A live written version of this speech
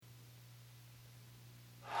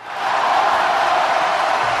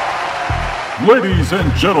Ladies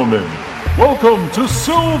and gentlemen, welcome to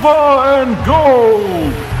Silver and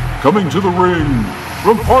Gold! Coming to the ring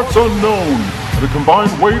from parts unknown at a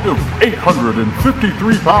combined weight of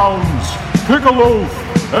 853 pounds, Piccolo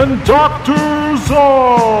and Dr.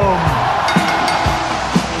 Zom!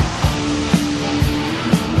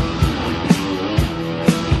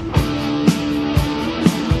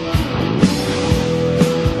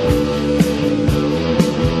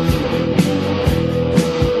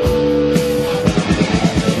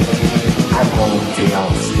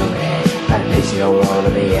 Don't wanna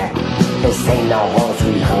be at. This ain't no home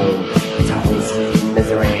sweet home. It's a home sweet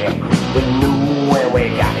misery. We knew when we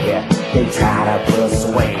got here, they tried to put us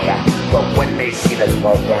away. But when they see us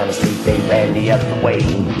walk down the street, they ran the other way.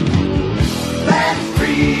 That's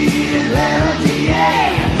free in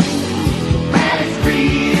LTA. That's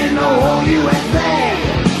free in the whole USA.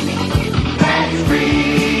 That's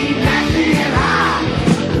free, nasty and high.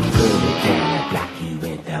 The further can block you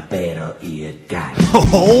in, the better it got.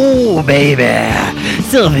 Oh, baby.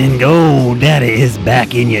 Silver and Gold, Daddy is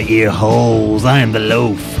back in your ear holes. I am the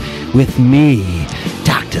loaf. With me,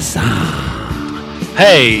 Dr. Zom.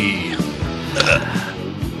 Hey.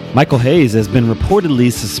 Michael Hayes has been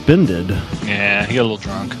reportedly suspended. Yeah, he got a little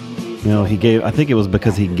drunk. You know, I think it was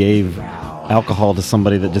because he gave alcohol to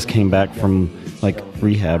somebody that just came back from, like,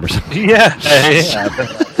 rehab or something. Yeah.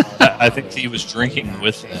 I think he was drinking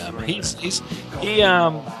with them.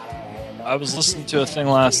 I was listening to a thing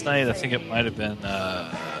last night. I think it might have been,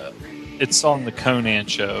 it's on the Conan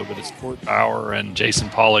show, but it's Court Bauer and Jason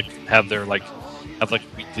Pollock have a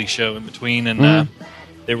weekly show in between. And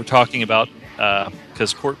they were talking about,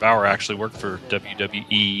 because Court Bauer actually worked for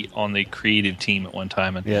WWE on the creative team at one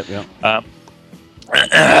time. And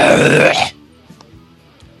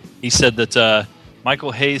he said that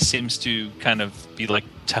Michael Hayes seems to kind of be like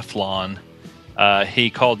Teflon. He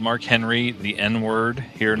called Mark Henry the N-word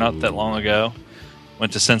here not that long ago.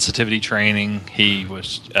 Went to sensitivity training. He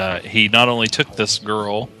not only took this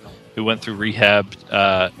girl who went through rehab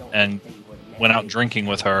and went out drinking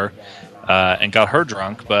with her and got her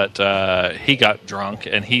drunk, but he got drunk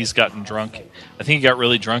and he's gotten drunk. I think he got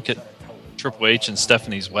really drunk at Triple H and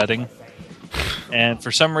Stephanie's wedding. And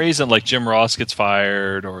for some reason, like Jim Ross gets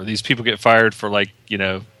fired, or these people get fired for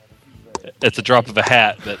at the drop of a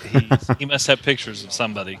hat, that he must have pictures of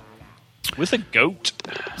somebody with a goat.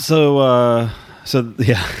 So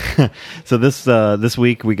this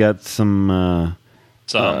week we got some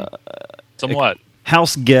somewhat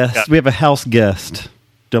house guests. Yeah. We have a house guest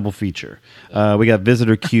double feature. We got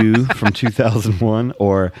Visitor Q from 2001,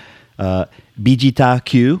 or Bijita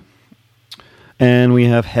Q, and we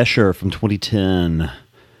have Hesher from 2010.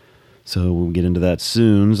 So we'll get into that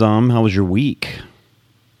soon. Zom, how was your week?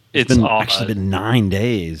 It's actually been 9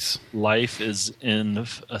 days. Life is in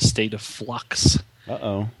a state of flux.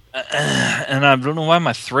 Uh-oh. And I don't know why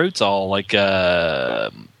my throat's all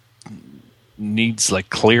needs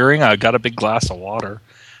clearing. I got a big glass of water.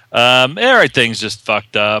 Everything's just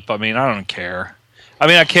fucked up. I mean, I don't care. I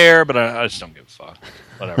mean, I care, but I just don't give a fuck.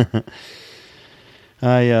 Whatever.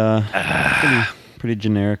 Pretty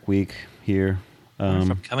generic week here.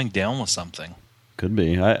 If I'm coming down with something. Could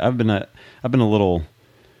be. I've been a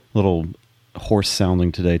little hoarse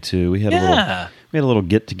sounding today too. We had a little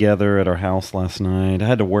get together at our house last night. I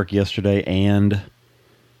had to work yesterday and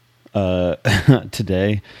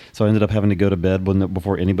today, so I ended up having to go to bed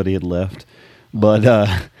before anybody had left. But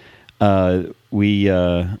we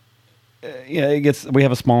have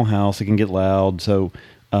a small house. It can get loud, so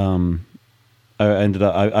I ended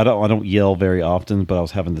up. I don't yell very often, but I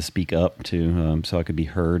was having to speak up too, so I could be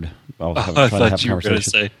heard. I thought you were going to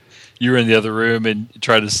say you were in the other room and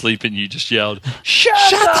tried to sleep, and you just yelled, "Shut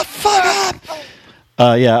the fuck up!"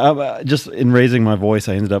 Just in raising my voice,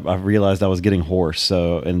 I realized I was getting hoarse.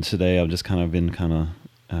 And today I've just kind of been I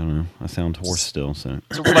don't know. I sound hoarse still. So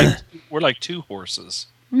we're like two horses.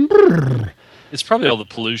 It's probably all the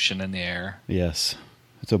pollution in the air. Yes,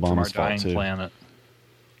 it's Obama's from our fault dying too. planet.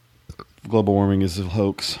 Global warming is a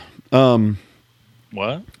hoax. What?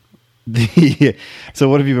 So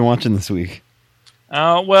what have you been watching this week?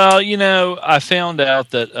 Well, I found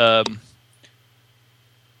out that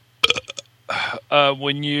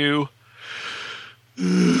when you...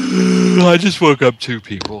 I just woke up 2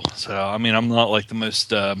 people. So, I mean, I'm not like the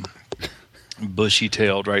most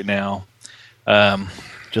bushy-tailed right now.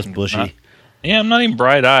 Just bushy. I'm not even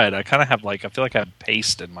bright-eyed. I kind of have I feel like I have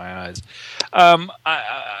paste in my eyes. I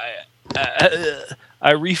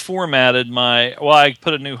reformatted I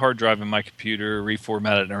put a new hard drive in my computer,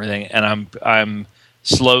 reformatted and everything, and I'm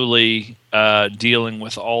slowly dealing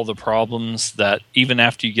with all the problems that even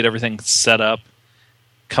after you get everything set up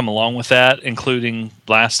come along with that, including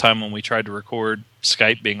last time when we tried to record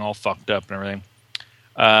Skype being all fucked up and everything.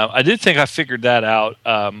 I did think I figured that out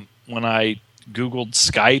when I Googled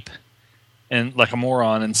Skype and like a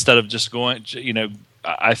moron, instead of just going,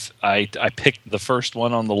 I picked the first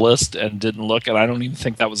one on the list and didn't look, and I don't even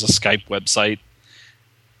think that was a Skype website,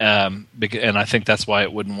 and I think that's why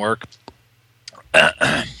it wouldn't work.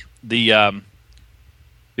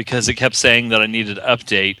 Because it kept saying that I needed to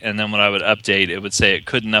update, and then when I would update, it would say it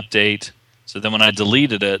couldn't update. So then when I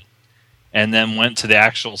deleted it, and then went to the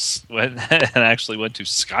actual and actually went to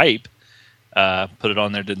Skype, put it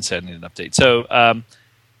on there, didn't say I needed an update. So,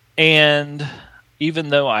 and even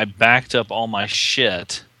though I backed up all my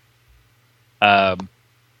shit, I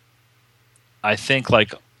think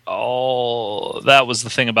like that was the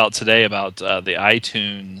thing about today about the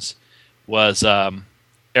iTunes was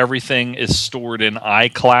everything is stored in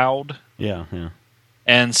iCloud. Yeah.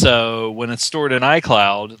 And so when it's stored in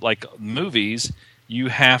iCloud, like movies, you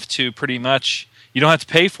have to pretty much, you don't have to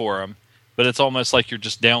pay for them, but it's almost like you're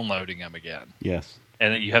just downloading them again. Yes.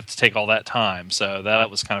 And you have to take all that time. So that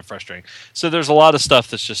was kind of frustrating. So there's a lot of stuff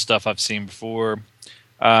that's just stuff I've seen before.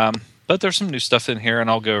 But there's some new stuff in here, and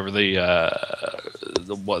I'll go over the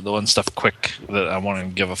one stuff quick that I want to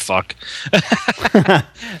give a fuck.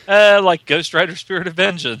 Like Ghost Rider Spirit of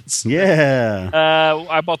Vengeance. Yeah.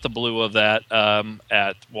 I bought the blue of that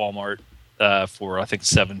at Walmart for, I think,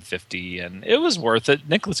 $7.50, and it was worth it.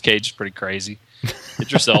 Nicolas Cage is pretty crazy.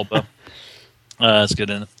 Idris Elba. It's good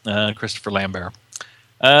in Christopher Lambert.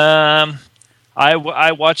 I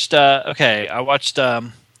watched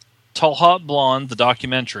Tall Hot Blonde, the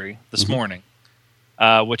documentary, this morning,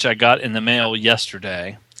 which I got in the mail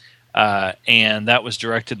yesterday, and that was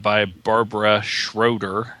directed by Barbara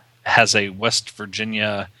Schroeder. Has a West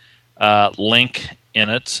Virginia link in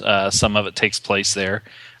it. Some of it takes place there.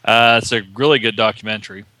 It's a really good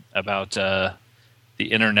documentary about the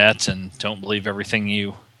internet, and don't believe everything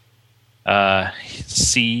you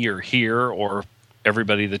see or hear or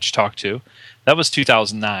everybody that you talk to. That was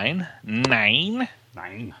 2009. Nine.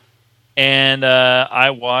 And I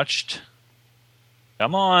watched...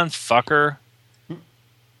 Come on, fucker.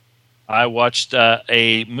 I watched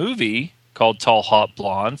a movie called Tall Hot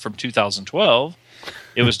Blonde from 2012.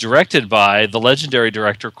 It was directed by the legendary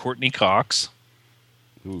director Courtney Cox.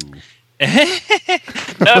 Ooh.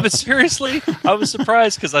 No, but seriously, I was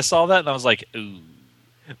surprised because I saw that and I was like, ooh.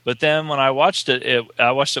 But then when I watched it,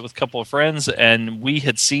 I watched it with a couple of friends, and we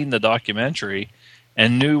had seen the documentary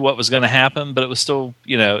and knew what was going to happen, but it was still,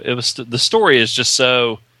 the story is just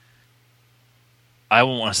so, I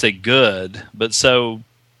won't want to say good, but so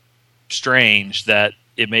strange that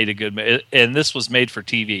it made a good, and this was made for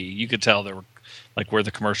TV. You could tell there were, like, where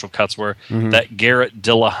the commercial cuts were. Mm-hmm. That Garrett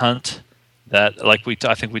Dillahunt, that, like,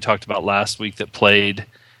 I think we talked about last week, that played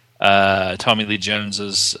Tommy Lee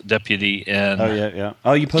Jones's deputy in... Oh, yeah.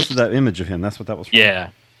 Oh, you posted that image of him. That's what that was from.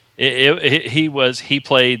 Yeah. He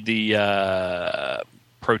played the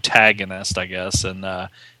protagonist, I guess, and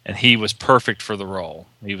he was perfect for the role.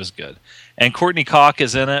 He was good. And Courtney Cox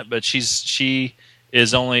is in it, but she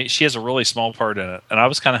has a really small part in it. And I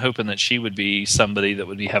was kind of hoping that she would be somebody that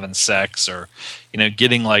would be having sex or,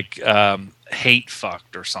 getting like hate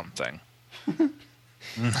fucked or something.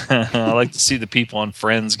 I like to see the people on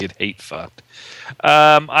Friends get hate fucked.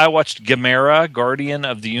 I watched Gamera, Guardian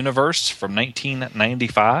of the Universe from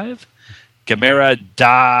 1995. Gamera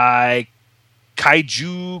Dai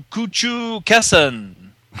Kaiju Kuchu Kessen.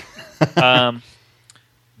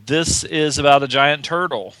 This is about a giant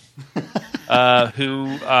turtle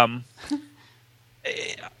who I'm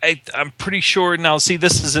pretty sure now. See,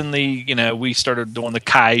 this is in the we started doing the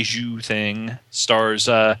kaiju thing. Stars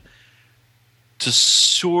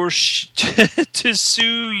Tsuyoshi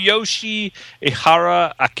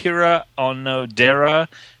Ihara, Akira Onodera,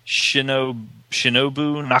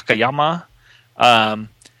 Shinobu Nakayama.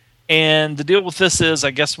 And the deal with this is, I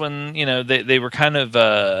guess when, they were kind of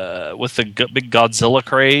with the big Godzilla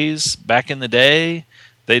craze back in the day,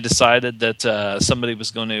 they decided that somebody was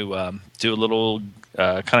going to do a little,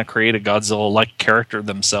 kind of create a Godzilla-like character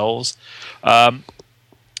themselves.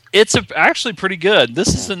 It's actually pretty good. This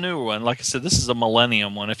is a newer one. Like I said, this is a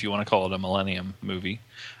Millennium one, if you want to call it a Millennium movie.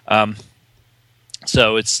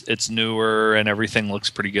 So it's newer and everything looks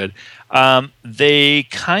pretty good. They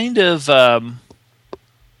kind of,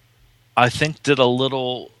 I think, did a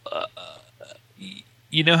little.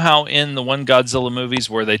 You know how in the one Godzilla movies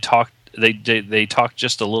where they talked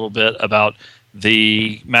just a little bit about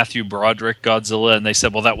the Matthew Broderick Godzilla, and they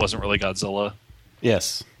said, well, that wasn't really Godzilla.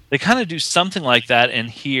 Yes. They kind of do something like that in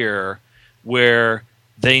here where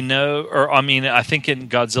they know, I think in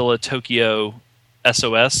Godzilla Tokyo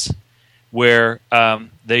SOS, where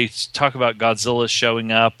they talk about Godzilla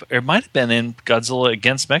showing up. It might have been in Godzilla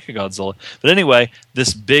against Mechagodzilla. But anyway,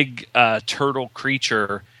 this big turtle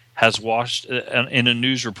creature has washed, in a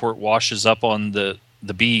news report, washes up on the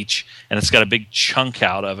beach, and it's got a big chunk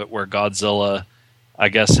out of it where Godzilla, I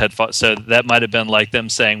guess, had fought. So that might have been like them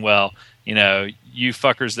saying, well, you know, you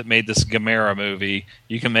fuckers that made this Gamera movie,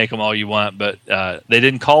 you can make them all you want, but they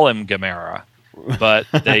didn't call him Gamera. But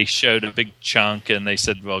they showed a big chunk, and they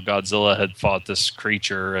said, well, Godzilla had fought this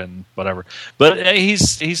creature and whatever. But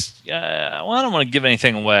he's well, I don't want to give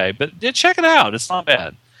anything away, but check it out. It's not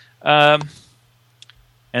bad.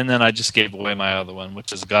 And then I just gave away my other one,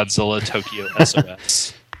 which is Godzilla Tokyo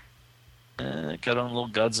SOS. Got on a little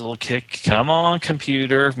Godzilla kick. Come on,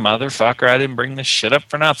 computer, motherfucker. I didn't bring this shit up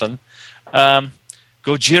for nothing.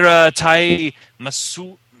 Gojira Tai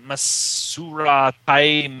Masura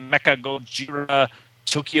Tai Mecha Gojira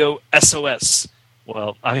Tokyo SOS.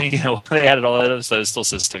 Well, I mean, you know, they added all that, so it still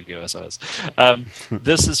says Tokyo SOS.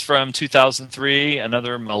 This is from 2003,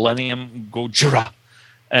 another Millennium Gojira.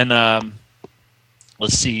 And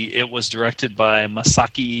let's see, it was directed by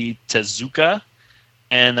Masaki Tezuka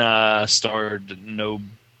and starred Noboru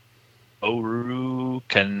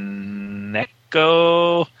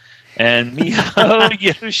Kaneko and Miho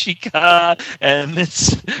Yoshika and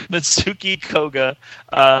Mitsuki Koga.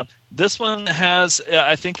 This one has,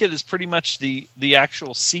 I think it is pretty much the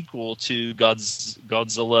actual sequel to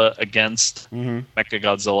Godzilla against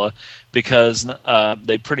Mechagodzilla, because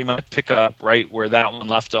they pretty much pick up right where that one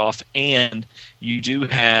left off, and you do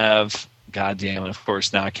have, goddamn, of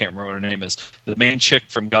course, now I can't remember what her name is. The main chick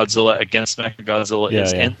from Godzilla against Mechagodzilla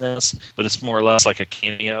is in this, but it's more or less like a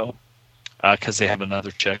cameo, because they have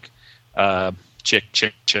another chick.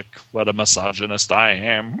 Chick, what a misogynist I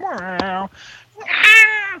am.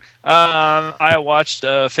 I watched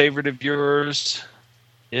a favorite of yours,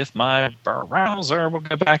 if my browser will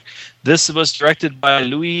go back. This was directed by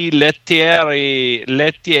Louis Leterrier.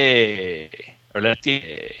 What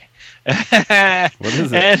is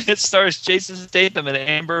it? And it stars Jason Statham and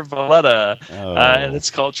Amber Valletta. And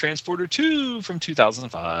it's called Transporter 2 from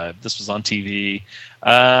 2005. This was on TV.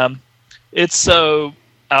 It's so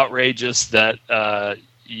outrageous that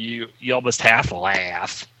you almost have to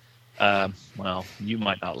laugh. Well, you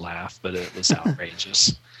might not laugh, but it was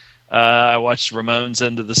outrageous. I watched Ramones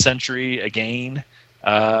End of the Century again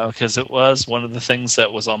because it was one of the things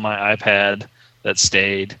that was on my iPad that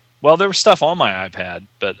stayed. Well, there was stuff on my iPad,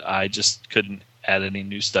 but I just couldn't add any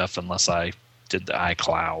new stuff unless I did the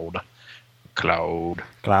iCloud. Cloud.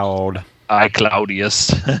 iCloudius.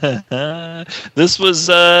 This was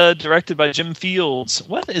directed by Jim Fields.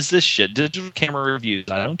 What is this shit? Digital Camera Reviews.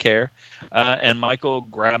 I don't care. And Michael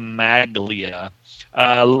Gramaglia.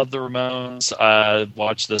 I love the Ramones. I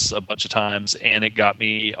watched this a bunch of times, and it got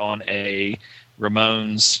me on a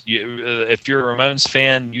Ramones. If you're a Ramones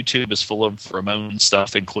fan, YouTube is full of Ramones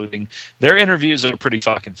stuff, including their interviews are pretty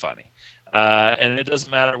fucking funny. And it doesn't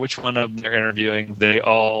matter which one of them they're interviewing; they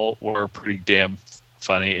all were pretty damn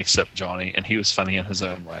funny, except Johnny, and he was funny in his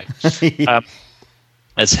own way.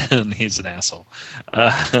 As in, he's an asshole.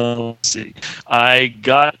 Let's see. I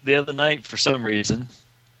got the other night, for some reason,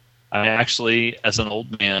 I actually, as an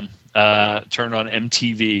old man, turned on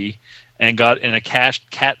MTV and got in a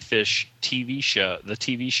Catfish TV show, the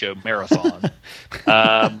TV show Marathon.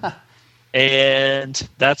 And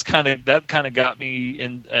that kind of got me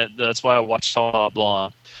in. That's why I watched Saw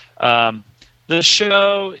Blanc. The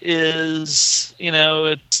show is,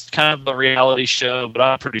 it's kind of a reality show, but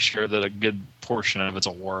I'm pretty sure that a good portion of it's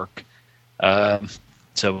a work. So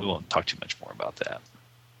we won't talk too much more about that.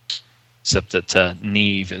 Except that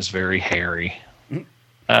Neve is very hairy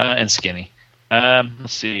and skinny.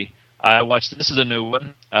 Let's see. I watched, this is a new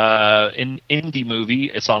one, an indie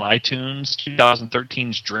movie. It's on iTunes,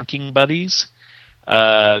 2013's Drinking Buddies.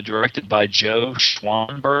 Directed by Joe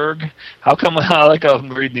Schwanberg. How come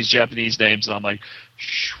I'm reading these Japanese names and I'm like,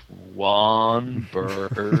 Schwanberg.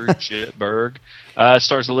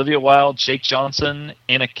 Stars Olivia Wilde, Jake Johnson,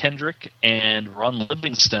 Anna Kendrick, and Ron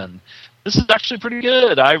Livingston. This is actually pretty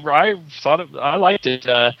good. I liked it.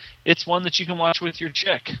 It's one that you can watch with your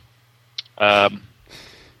chick. And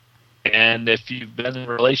if you've been in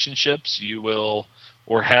relationships, you will,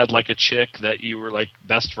 or had like a chick that you were like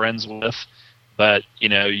best friends with, but,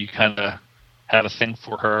 you kind of have a thing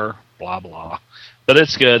for her, blah, blah. But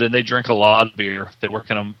it's good, and they drink a lot of beer. They work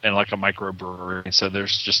in like a microbrewery, so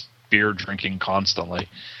there's just beer drinking constantly.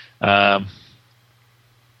 Olivia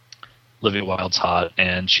Wilde's hot,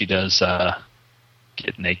 and she does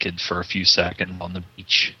get naked for a few seconds on the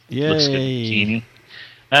beach. Yay. Looks good in a bikini.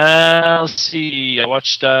 Let's see. I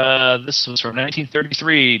watched. This was from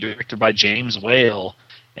 1933, directed by James Whale,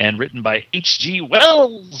 and written by H.G.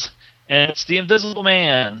 Wells. And it's The Invisible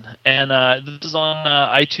Man. And this is on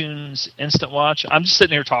iTunes Instant Watch. I'm just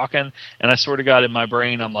sitting here talking, and I sort of got in my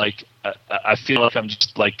brain, I'm like, I feel like I'm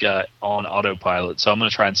just like on autopilot. So I'm going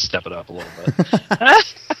to try and step it up a little bit.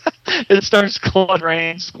 It stars Claude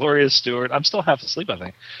Rains, Gloria Stewart. I'm still half asleep, I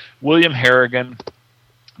think. William Harrigan.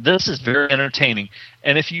 This is very entertaining.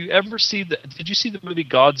 And if you ever see did you see the movie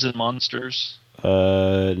Gods and Monsters?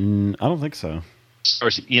 I don't think so.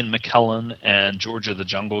 Stars Ian McKellen and Georgia the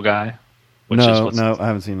Jungle Guy. No, I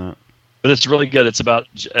haven't seen that. But it's really good. It's about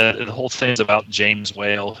the whole thing's about James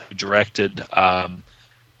Whale, who directed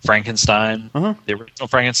Frankenstein, the original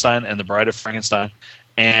Frankenstein, and The Bride of Frankenstein,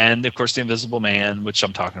 and of course The Invisible Man, which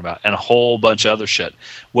I'm talking about, and a whole bunch of other shit.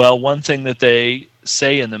 Well, one thing that they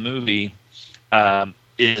say in the movie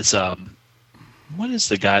is what is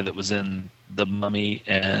the guy that was in The Mummy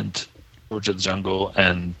and Georgia the Jungle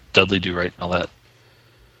and Dudley Do Right and all that?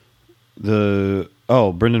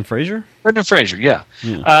 Brendan Fraser. Brendan Fraser, yeah.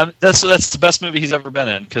 That's the best movie he's ever been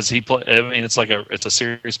in because he play. I mean, it's a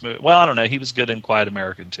serious movie. Well, I don't know. He was good in Quiet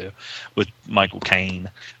American too, with Michael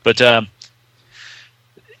Caine. But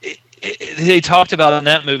they talked about in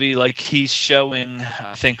that movie like he's showing,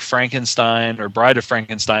 I think, Frankenstein or Bride of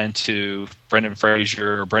Frankenstein to Brendan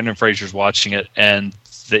Fraser, or Brendan Fraser's watching it, and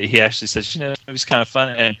he actually says, this movie's kind of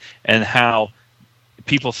fun, and how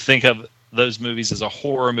people think of those movies as a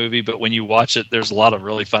horror movie, but when you watch it, there's a lot of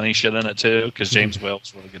really funny shit in it too, because James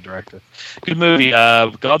Whale's a really good director. Good movie.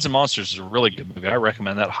 Gods and Monsters is a really good movie. I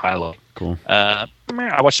recommend that highly. Cool. I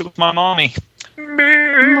watched it with my mommy.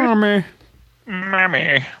 Mommy.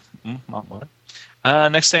 What?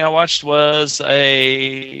 Next thing I watched was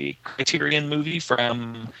a Criterion movie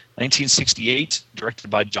from 1968,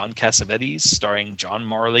 directed by John Cassavetes, starring John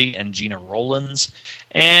Marley and Gina Rowlands.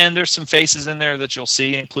 And there's some faces in there that you'll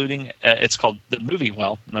see, including, it's called the movie,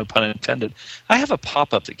 well, no pun intended. I have a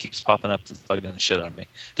pop-up that keeps popping up that's bugging the shit out of me.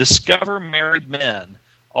 Discover Married Men.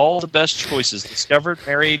 All the best choices. Discover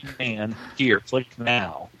Married Man. Here, click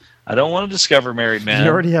now. I don't want to discover Married Men.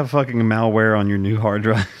 You already have fucking malware on your new hard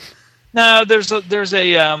drive. No, there's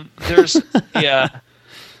yeah,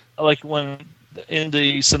 like when in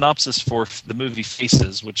the synopsis for the movie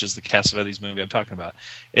Faces, which is the Cassavetes movie I'm talking about,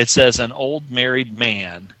 it says an old married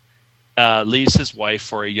man leaves his wife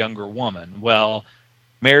for a younger woman. Well,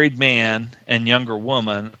 married man and younger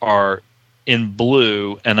woman are in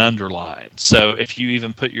blue and underlined. So if you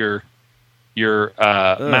even put your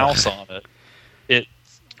mouse on it, it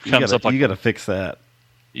comes up like, you got to fix that.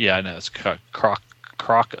 Yeah, I know, it's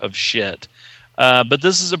crock of shit. But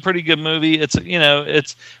this is a pretty good movie. It's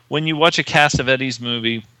when you watch a Cassavetes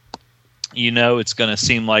movie, it's going to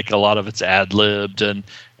seem like a lot of it's ad-libbed and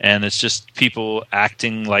it's just people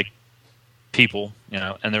acting like people,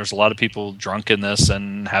 and there's a lot of people drunk in this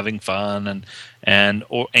and having fun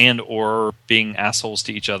or being assholes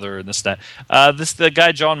to each other and this that. The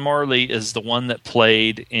guy John Marley is the one that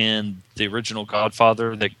played in the original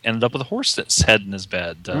Godfather that ended up with a horse's head in his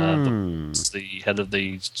bed. The head of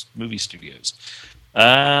the movie studios.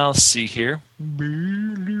 Let's see here.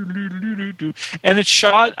 And it's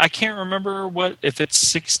shot, I can't remember if it's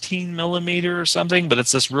 16 millimeter or something, but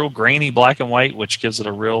it's this real grainy black and white, which gives it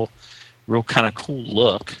a real kind of cool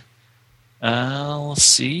look. Let's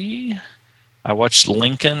see. I watched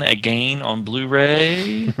Lincoln again on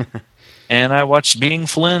Blu-ray. And I watched Being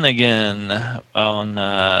Flynn again on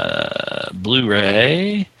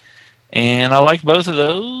Blu-ray. And I like both of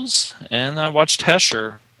those. And I watched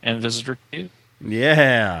Hesher and Visitor Q.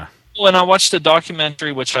 Yeah. And I watched a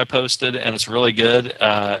documentary, which I posted, and it's really good.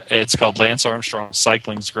 It's called Lance Armstrong,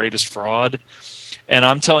 Cycling's Greatest Fraud. And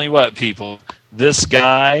I'm telling you what, people, this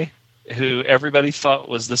guy who everybody thought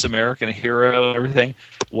was this American hero and everything,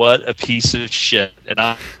 what a piece of shit. And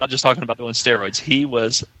I'm not just talking about doing steroids. He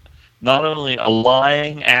was not only a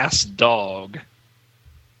lying ass dog,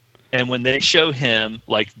 and when they show him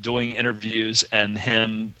like doing interviews and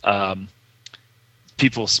him,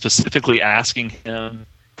 people specifically asking him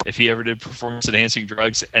if he ever did performance enhancing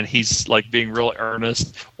drugs, and he's like being real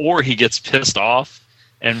earnest, or he gets pissed off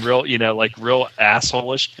and real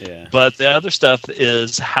asshole-ish. Yeah. But the other stuff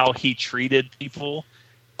is how he treated people,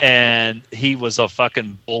 and he was a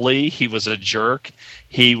fucking bully. He was a jerk.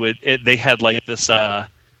 They had like this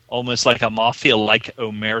almost like a mafia-like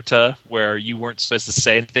omerta where you weren't supposed to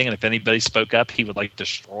say anything, and if anybody spoke up, he would like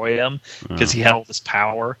destroy them because he had all this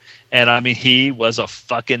power. And I mean, he was a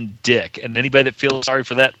fucking dick. And anybody that feels sorry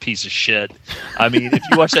for that piece of shit, I mean, if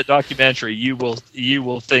you watch that documentary, you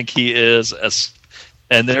will think he is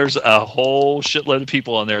and there's a whole shitload of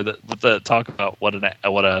people on there that talk about what a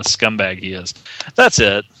scumbag he is. That's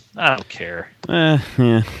it. I don't care. Yeah,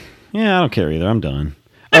 I don't care either. I'm done.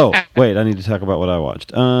 Oh, wait, I need to talk about what I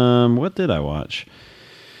watched. What did I watch?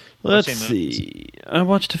 Let's see. I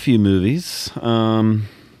watched a few movies.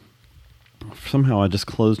 Somehow I just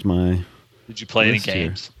closed my. Did you play any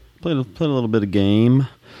games? Played a little bit of game.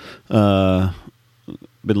 Been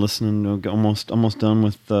listening. Almost done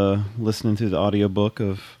with listening to the audiobook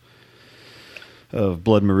of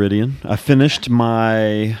Blood Meridian. I finished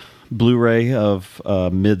my Blu-ray of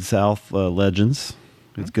Mid-South Legends.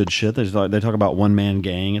 It's good shit. They talk about One Man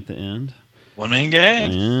Gang at the end. One Man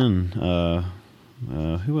Gang. And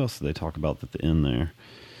who else did they talk about at the end there?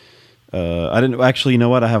 I didn't actually. You know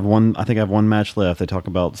what? I think I have one match left. They talk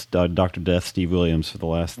about Dr. Death, Steve Williams, for the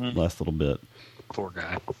last little bit. Poor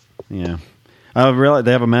guy. Yeah, I realized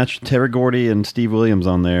they have a match. Terry Gordy and Steve Williams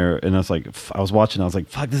on there, and I was like, I was watching. I was like,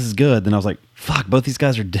 fuck, this is good. Then I was like, fuck, both these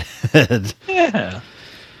guys are dead. Yeah.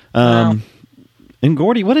 And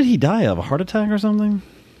Gordy, what did he die of? A heart attack or something?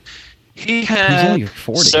 He had only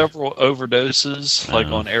 40. Several overdoses, like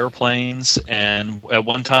on airplanes, and at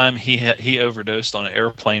one time he overdosed on an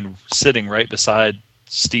airplane sitting right beside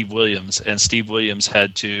Steve Williams, and Steve Williams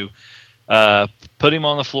had to put him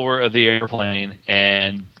on the floor of the airplane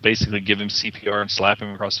and basically give him CPR and slap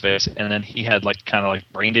him across the face, and then he had kind of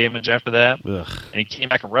brain damage after that. Ugh. And he came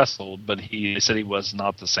back and wrestled, but he said he was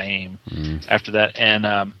not the same after that. And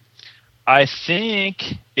I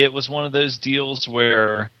think it was one of those deals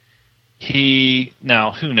where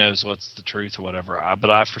now who knows what's the truth or whatever,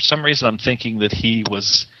 but for some reason I'm thinking that he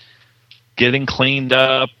was getting cleaned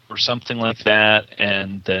up or something like that,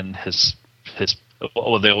 and then his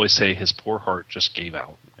they always say his poor heart just gave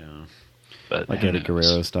out. Yeah. But like Eddie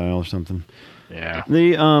Guerrero style or something. Yeah.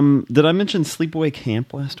 Did I mention Sleepaway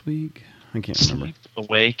Camp last week? I can't remember.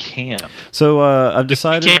 Sleepaway Camp. So I've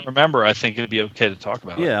decided. If you can't remember, I think it'd be okay to talk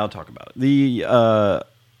about it. Yeah, I'll talk about it.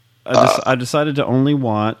 I decided to only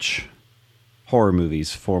watch horror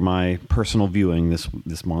movies for my personal viewing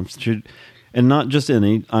this month. And not just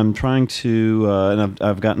any. I'm trying to, and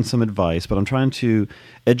I've gotten some advice, but I'm trying to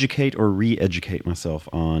educate or re-educate myself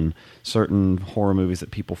on certain horror movies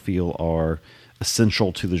that people feel are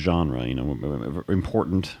essential to the genre,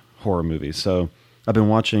 important horror movies. So I've been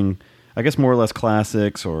watching, I guess, more or less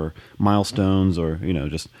classics or milestones, or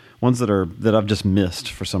just ones that I've just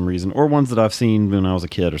missed for some reason, or ones that I've seen when I was a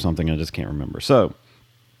kid or something and I just can't remember. So,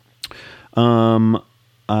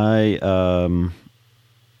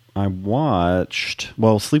 I watched,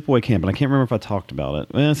 Sleepaway Camp, and I can't remember if I talked about it.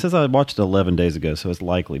 It says I watched it 11 days ago, so it's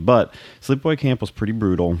likely. But Sleepaway Camp was pretty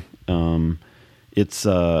brutal. I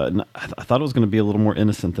thought it was going to be a little more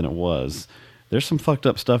innocent than it was. There's some fucked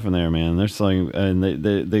up stuff in there, man. There's and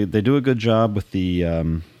they do a good job with the,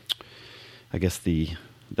 I guess the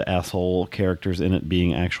asshole characters in it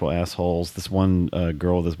being actual assholes. This one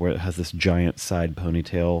girl that has this giant side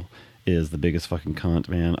ponytail is the biggest fucking cunt,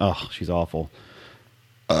 man. Oh, she's awful.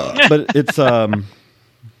 But it's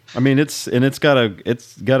it's got a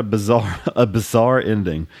bizarre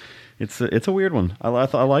ending. It's a weird one. I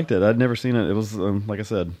liked it. I'd never seen it. It was like I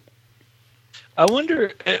said. I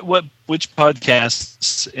wonder which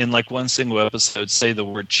podcasts in one single episode say the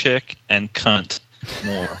word chick and cunt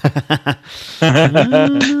more.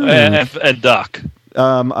 and duck.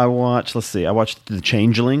 I watched The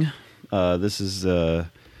Changeling. This is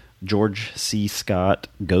George C. Scott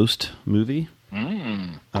ghost movie.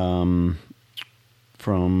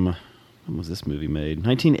 From when was this movie made?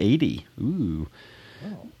 1980. Ooh.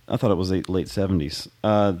 Oh. I thought it was late 70s.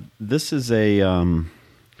 This is a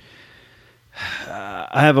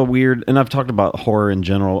I have a weird, and I've talked about horror in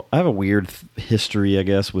general. I have a weird history, I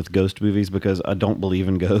guess, with ghost movies because I don't believe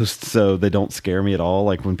in ghosts, so they don't scare me at all.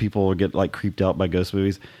 Like when people get creeped out by ghost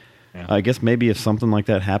movies, yeah. I guess maybe if something like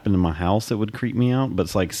that happened in my house, it would creep me out.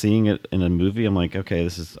 But it's seeing it in a movie, I'm like, okay,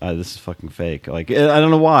 this is fucking fake. I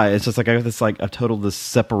don't know why. It's just I have this I've totaled this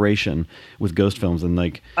separation with ghost films, and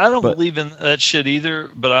I don't believe in that shit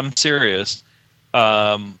either. But I'm serious.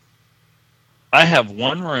 I have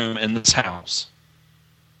one room in this house,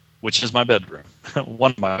 which is my bedroom,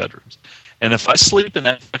 one of my bedrooms. And if I sleep in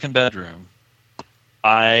that fucking bedroom,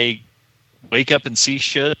 I wake up and see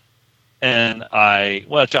shit. And I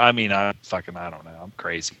don't know, I'm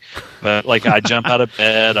crazy. But I jump out of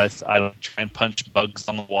bed, I try and punch bugs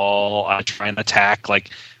on the wall, I try and attack a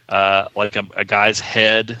guy's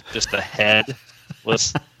head, just a head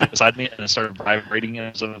was beside me, and it started vibrating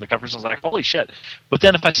under the covers. I was like, holy shit. But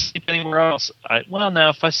then if I sleep anywhere else,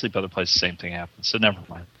 if I sleep other places, the same thing happens. So never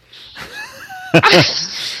mind.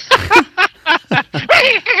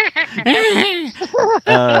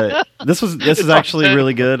 This is actually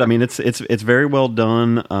really good. I mean, it's very well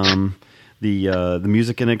done. The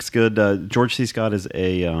music in it's good. George C. Scott is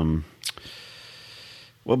a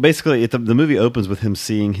well, basically, the movie opens with him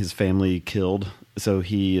seeing his family killed. So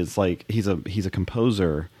he is like he's a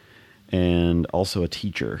composer and also a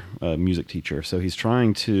teacher, a music teacher. So he's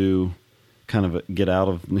trying to kind of get out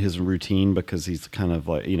of his routine because he's kind of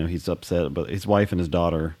like, he's upset, but his wife and his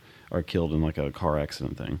daughter are killed in like a car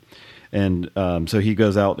accident thing. And so he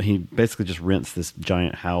goes out and he basically just rents this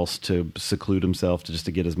giant house to seclude himself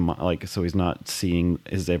to get his, so he's not seeing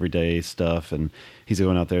his everyday stuff, and he's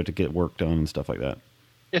going out there to get work done and stuff like that.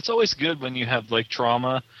 It's always good when you have like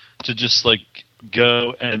trauma to just like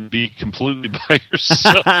go and be completely by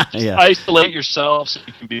yourself. Yeah. Isolate yourself so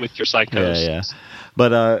you can be with your psychosis. Yeah.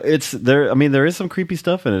 But it's there. I mean, there is some creepy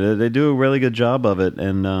stuff in it. They do a really good job of it,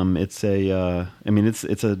 and it's a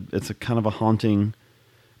kind of a haunting.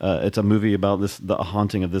 It's a movie about the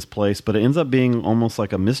haunting of this place, but it ends up being almost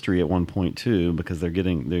like a mystery at one point too, because they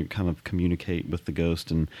kind of communicate with the ghost,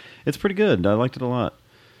 and it's pretty good. I liked it a lot.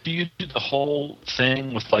 Do you do the whole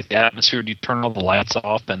thing with like the atmosphere? Do you turn all the lights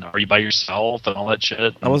off, and are you by yourself and all that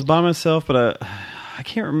shit? I was by myself, but I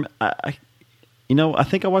can't remember. I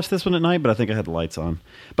think I watched this one at night, but I think I had the lights on.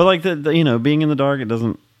 But like being in the dark, it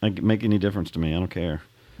doesn't make any difference to me. I don't care.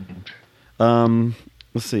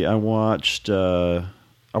 Let's see. I watched The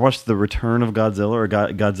Return of Godzilla, or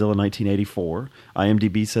Godzilla 1984.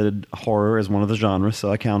 IMDb said horror is one of the genres,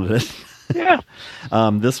 so I counted it. Yeah.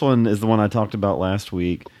 This one is the one I talked about last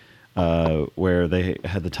week, where they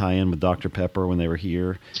had the tie-in with Dr. Pepper when they were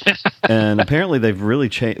here, and apparently they really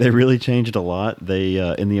changed a lot. They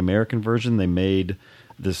in the American version they made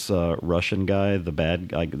this Russian guy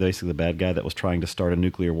basically the bad guy that was trying to start a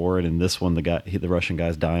nuclear war, and in this one the Russian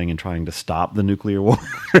guy's dying and trying to stop the nuclear war.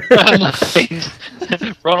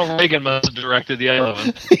 Ronald Reagan must have directed the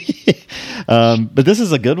element. But this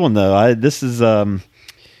is a good one though. I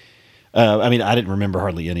didn't remember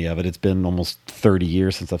hardly any of it. It's been almost 30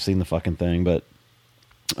 years since I've seen the fucking thing, but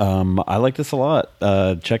I like this a lot.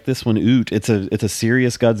 Check this one out. It's a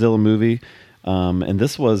serious Godzilla movie, and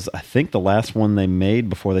this was, I think, the last one they made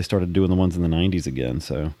before they started doing the ones in the 90s again.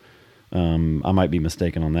 So I might be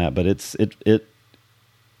mistaken on that, but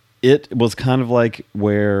it was kind of like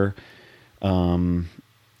where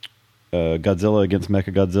Godzilla against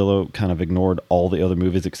Mechagodzilla kind of ignored all the other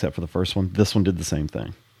movies except for the first one. This one did the same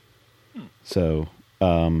thing. So,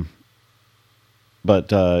 but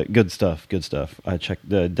good stuff. I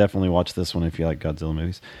definitely watch this one if you like Godzilla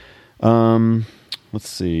movies. Let's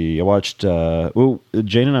see. I watched.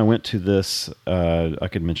 Jane and I went to this. I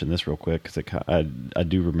could mention this real quick because I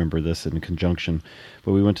do remember this in conjunction.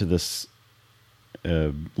 But we went to this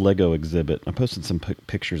Lego exhibit. I posted some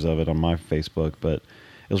pictures of it on my Facebook, but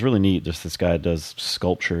it was really neat. Just this guy does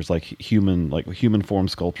sculptures, like human form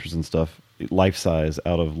sculptures and stuff, life size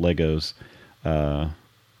out of Legos.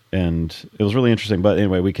 And it was really interesting. But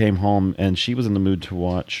anyway, we came home and she was in the mood to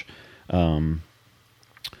watch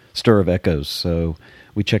Stir of Echoes. So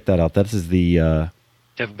we checked that out. That is the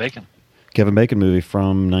Kevin Bacon movie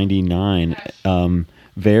from '99.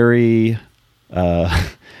 Very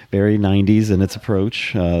 90s in its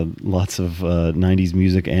approach. Lots of 90s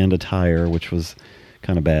music and attire, which was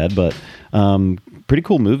kind of bad, but pretty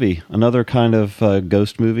cool movie. Another kind of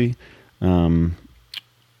ghost movie.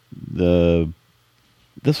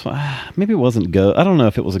 This one, maybe it wasn't ghost. I don't know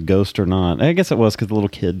if it was a ghost or not. I guess it was because the little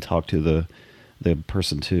kid talked to the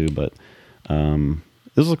person too. But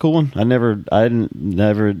this was a cool one. I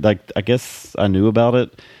guess I knew about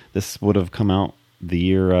it. This would have come out the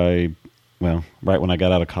year right when I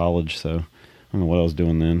got out of college. So I don't know what I was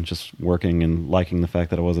doing then. Just working and liking the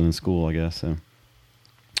fact that I wasn't in school, I guess. So.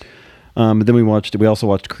 But then we also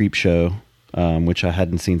watched Creepshow, which I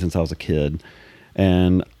hadn't seen since I was a kid,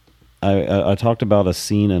 and I talked about a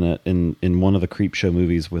scene in it in one of the Creepshow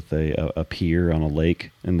movies with a pier on a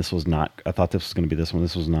lake, and this was not. I thought this was going to be this one.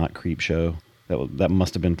 This was not Creepshow. That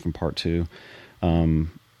must have been from part 2.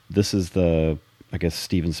 This is the, I guess,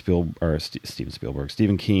 Stephen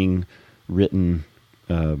King written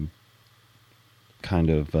kind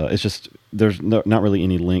of. It's just there's not really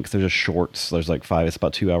any links. They're just shorts. There's like 5. It's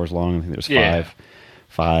about 2 hours long. I think there's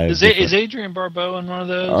 5. Is Adrienne Barbeau in one of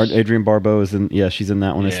those? Adrienne Barbeau is in. Yeah, she's in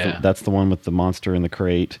that one. Yeah. That's the one with the monster in the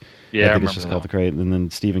crate. Yeah, I think it's just called The Crate. And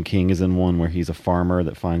then Stephen King is in one where he's a farmer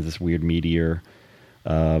that finds this weird meteor.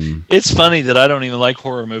 It's funny that I don't even like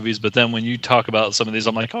horror movies, but then when you talk about some of these,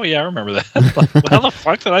 I'm like, oh yeah, I remember that. Like, how the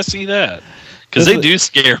fuck did I see that? Because they do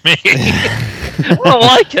scare me. I don't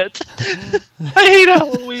like it. I hate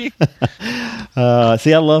Halloween.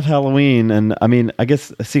 See, I love Halloween, and I mean, I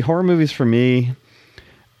guess horror movies for me.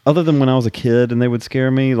 other than when I was a kid and they would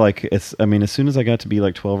scare me, like as soon as I got to be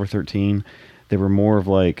like 12 or 13, they were more of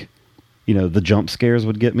like, the jump scares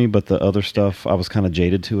would get me, but the other stuff, I was kind of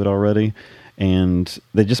jaded to it already. And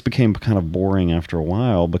they just became kind of boring after a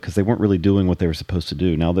while because they weren't really doing what they were supposed to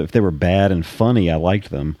do. Now, if they were bad and funny, I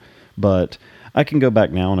liked them. But I can go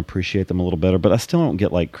back now and appreciate them a little better. But I still don't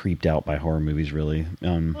get like creeped out by horror movies, really.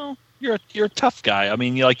 Well, you're a tough guy. I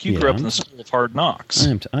mean, you grew up in the school of hard knocks.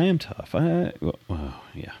 I am tough. Yeah.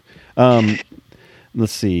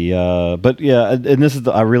 Let's see. But yeah, and this is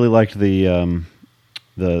I really liked the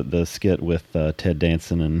skit with Ted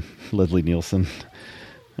Danson and Leslie Nielsen.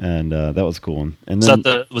 And that was cool. And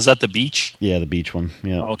then, was that the beach? Yeah, the beach one.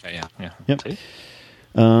 Yeah. Oh, okay. Yeah. Yep.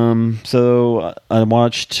 So I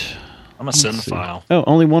watched. I'm a cinephile. Oh,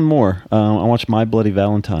 only one more. I watched My Bloody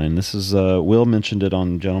Valentine. This is Will mentioned it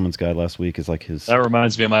on Gentleman's Guide last week. Is like his. That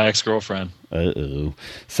reminds me of my ex-girlfriend.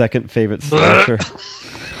 Second favorite slasher.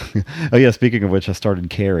 Oh yeah. Speaking of which, I started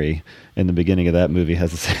Carrie, and the beginning of that movie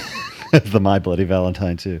has the My Bloody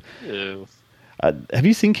Valentine too. Ew. Have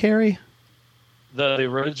you seen Carrie? The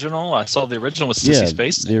original? I saw the original with Sissy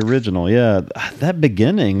Spacek. The original, yeah. That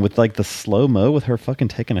beginning with like the slow-mo with her fucking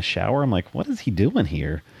taking a shower, I'm like, what is he doing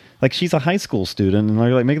here? Like, she's a high school student, and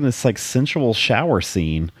they're like making this like sensual shower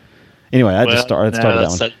scene. Anyway, I started that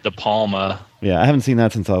one. That's De Palma. Yeah, I haven't seen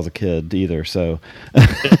that since I was a kid either, so.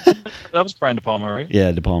 That was Brian De Palma, right?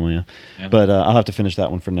 Yeah, De Palma, yeah. But I'll have to finish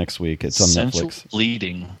that one for next week. It's on Netflix.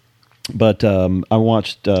 Bleeding. But I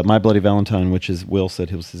watched My Bloody Valentine, which is, Will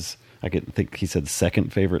said it was his... I think he said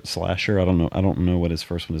second favorite slasher. I don't know. I don't know what his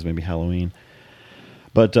first one is. Maybe Halloween.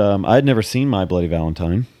 But I had never seen My Bloody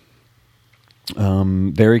Valentine.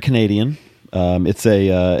 Very Canadian.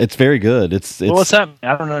 It's very good. It's what's that?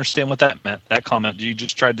 I don't understand what that meant. That comment. You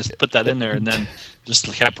just tried to put that in there and then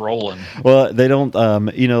just kept rolling. Well, they don't.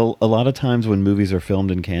 A lot of times when movies are filmed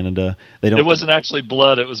in Canada, they don't. It wasn't actually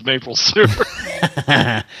blood. It was maple syrup.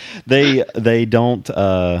 They don't.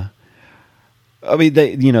 I mean,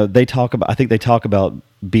 they talk about. I think they talk about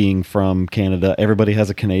being from Canada. Everybody has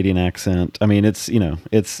a Canadian accent. I mean, it's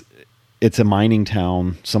a mining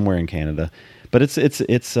town somewhere in Canada, but it's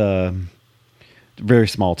a very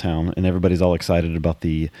small town, and everybody's all excited about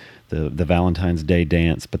the Valentine's Day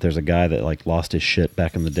dance. But there's a guy that like lost his shit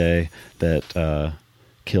back in the day that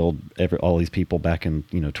killed all these people back in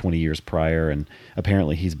 20 years prior, and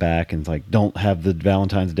apparently he's back and like, don't have the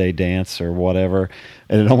Valentine's Day dance or whatever,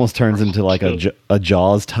 and it almost turns into like a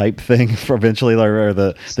Jaws type thing for eventually, or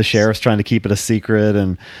the sheriff's trying to keep it a secret,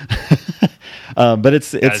 and but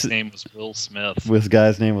it's guy's name was Will Smith. This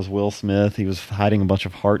guy's name was Will Smith. He was hiding a bunch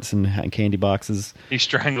of hearts in candy boxes. He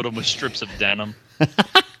strangled them with strips of denim.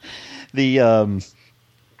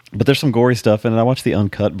 But there's some gory stuff, and I watched the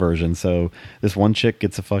uncut version. So this one chick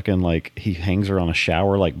gets a fucking like, he hangs her on a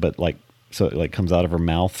shower, so it like comes out of her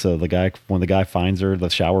mouth. So when the guy finds her, the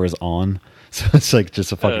shower is on. So it's like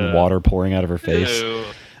just a fucking water pouring out of her face.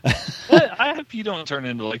 I hope you don't turn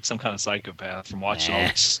into like some kind of psychopath from watching all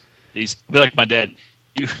these. Be like my dad.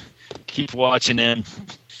 You keep watching them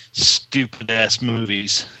stupid ass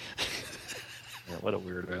movies. Yeah, what a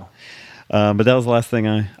weirdo. But that was the last thing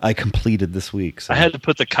I completed this week. So. I had to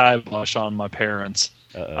put the kibosh on my parents.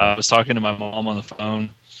 I was talking to my mom on the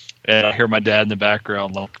phone, and I hear my dad in the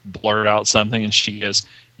background blurt out something, and she goes,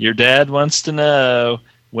 "Your dad wants to know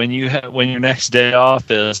when your next day off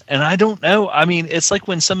is." And I don't know. I mean, it's like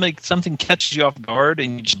when something catches you off guard,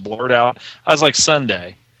 and you just blurt out. I was like,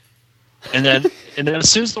 "Sunday," and then as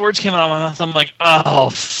soon as the words came out of my mouth, I'm like, "Oh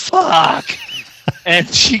fuck!" And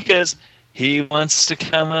she goes, "He wants to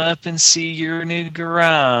come up and see your new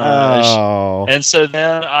garage." Oh. And so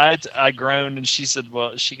then I groaned, and she said,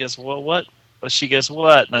 she goes, what? She goes,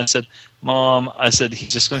 what? And I said, Mom, he's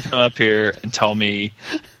just going to come up here and tell me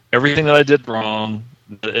everything that I did wrong.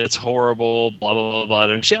 It's horrible, blah, blah, blah,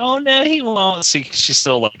 blah. And she, oh, no, he won't. See, she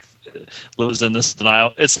still like lives in this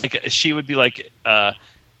denial. It's like, she would be like,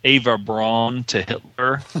 Ava Braun to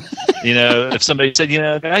Hitler. If somebody said,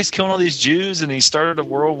 the guy's killing all these Jews and he started a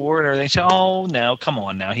world war and everything, she'd, oh, no, come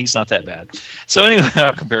on now, he's not that bad. So anyway,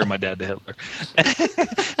 I compared my dad to Hitler.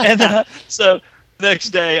 And so the next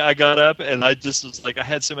day I got up and I just was like, I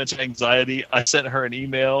had so much anxiety. I sent her an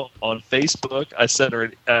email on Facebook. I sent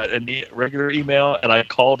her a regular email, and I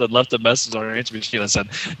called and left a message on her answer machine. I said,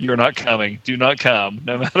 "You're not coming. Do not come,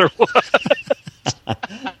 no matter what."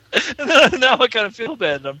 And now I kind of feel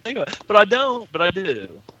bad, and I'm thinking about it. But I don't, but I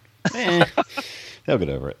do. They'll get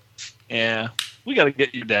over it. Yeah. We got to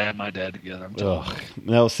get your dad and my dad together.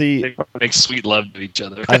 No, see, they make sweet love to each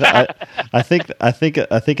other. I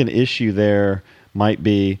think an issue there might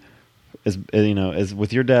be as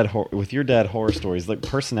with your dad horror stories, like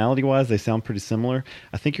personality wise, they sound pretty similar.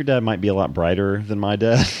 I think your dad might be a lot brighter than my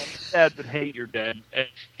dad. Dad would hate your dad.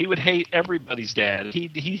 He would hate everybody's dad.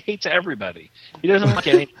 He hates everybody. He doesn't like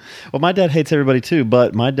any. Well, my dad hates everybody too,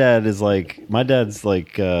 but my dad's like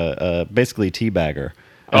basically a teabagger.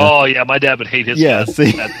 Oh yeah, my dad would hate his. Yeah, dad.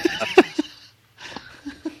 see,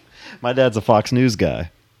 my dad's a Fox News guy.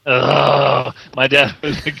 My dad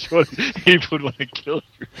he would want to kill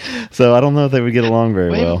you. So I don't know if they would get along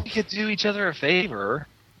very Maybe well. we could do each other a favor.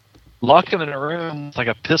 Lock him in a room with like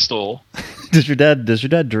a pistol. Does your dad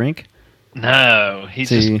drink? No, he's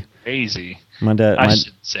See, just crazy. My dad. I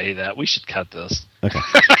should say that. We should cut this. Okay.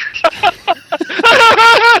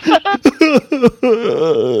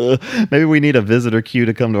 Maybe we need a visitor queue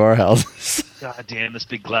to come to our house. God damn, this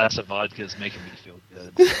big glass of vodka is making me feel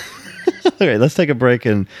good. Okay, let's take a break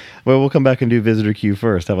and we'll come back and do visitor queue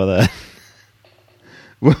first. How about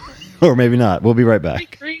that? Or maybe not. We'll be right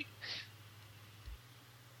back. Great.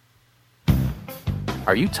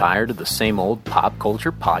 Are you tired of the same old pop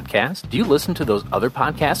culture podcast? Do you listen to those other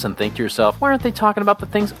podcasts and think to yourself, why aren't they talking about the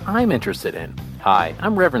things I'm interested in? Hi,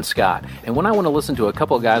 I'm Reverend Scott, and when I want to listen to a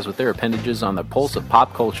couple of guys with their appendages on the pulse of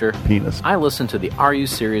pop culture, penis, I listen to the Are You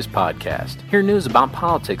Serious podcast. Hear news about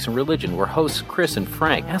politics and religion where hosts Chris and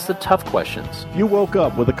Frank ask the tough questions. You woke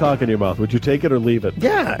up with a cock in your mouth. Would you take it or leave it?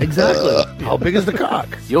 Yeah, exactly. How big is the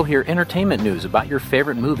cock? You'll hear entertainment news about your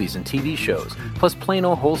favorite movies and TV shows, plus plain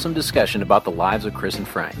old wholesome discussion about the lives of Chris and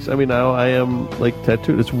Frank. I mean, now I am like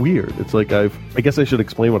tattooed. It's weird. It's like I guess I should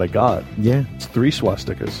explain what I got. Yeah. It's 3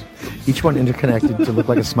 swastikas. Each one interconnected to look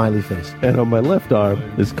like a smiley face. And on my left arm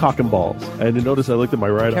is cock and balls. And you notice I looked at my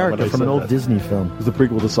right arm. Character from an old Disney film. It's the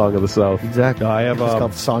prequel to Song of the South. Exactly. I have it's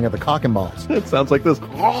called Song of the Cock and Balls. It sounds like this.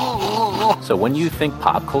 So when you think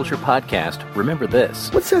pop culture podcast, remember this.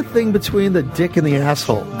 What's that thing between the dick and the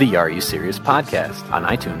asshole? The Are You Serious podcast on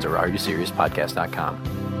iTunes or areyouseriouspodcast.com.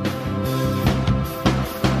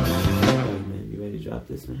 Man, you ready to drop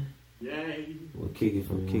this, man? Yeah. We'll kick it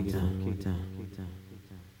from kick it one time.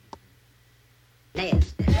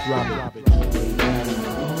 Dance. Drop it.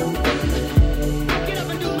 Get up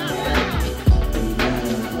and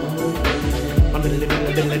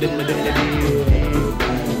do my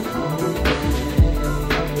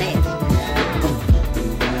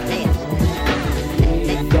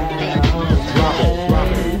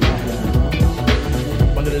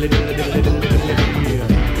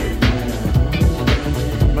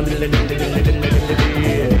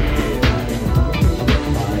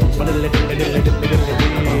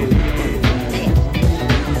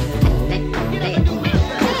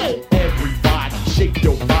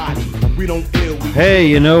Hey,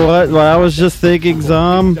 you know what? Well, I was just thinking,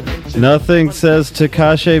 Zom. Nothing says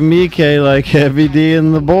Takashi Miike like Heavy D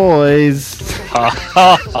and the boys. All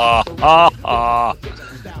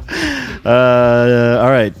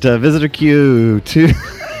right, Visitor Q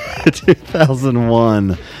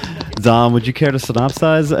 2001. Zom, would you care to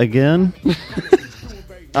synopsize again?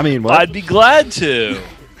 I mean, what? I'd be glad to.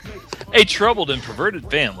 A troubled and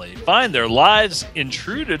perverted family find their lives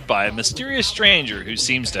intruded by a mysterious stranger who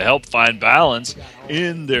seems to help find balance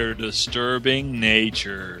in their disturbing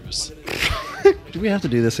natures. Do we have to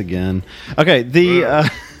do this again? Okay,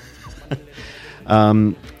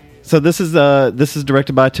 so this is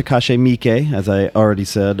directed by Takashi Miike, as I already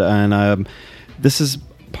said, and this is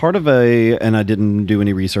part of and I didn't do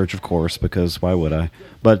any research, of course, because why would I?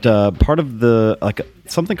 But part of the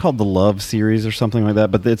something called the Love series or something like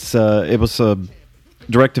that. But it was a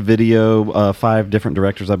direct-to-video, 5 different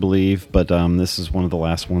directors, I believe. But this is one of the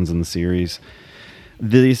last ones in the series.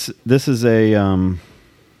 This is an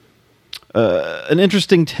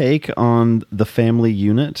interesting take on the family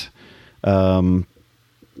unit. As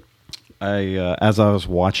I was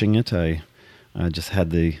watching it, I just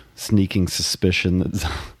had the sneaking suspicion that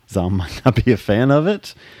Zom might not be a fan of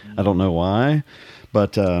it. I don't know why,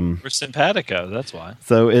 but We're simpatico, that's why.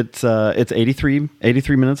 So it's 83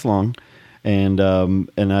 minutes long, and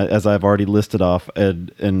as I've already listed off,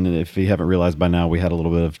 and if you haven't realized by now, we had a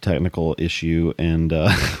little bit of technical issue, and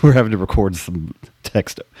we're having to record some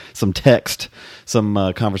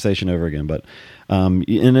conversation over again. But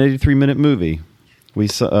in an 83-minute movie,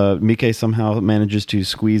 Miike somehow manages to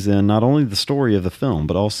squeeze in not only the story of the film,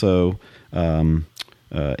 but also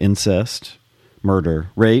incest, murder,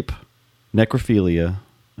 rape, necrophilia,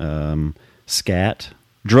 scat,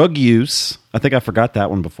 drug use. I think I forgot that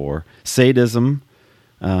one before. Sadism.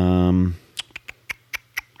 What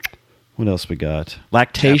else we got?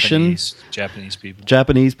 Lactation. Japanese people.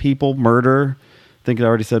 Japanese people. Murder. I think I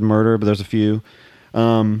already said murder, but there's a few.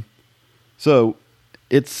 So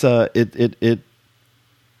it's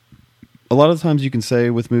a lot of times you can say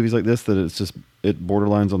with movies like this that it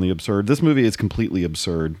borderlines on the absurd. This movie is completely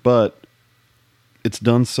absurd, but it's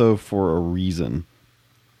done so for a reason.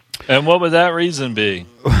 And what would that reason be?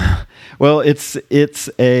 Well, it's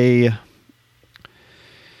a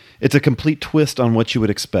complete twist on what you would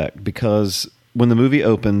expect, because when the movie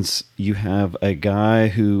opens, you have a guy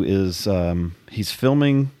who is he's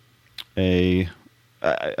filming a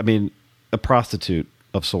prostitute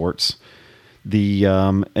of sorts.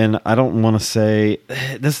 And I don't want to say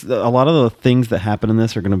this. A lot of the things that happen in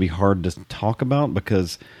this are going to be hard to talk about,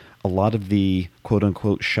 because a lot of the quote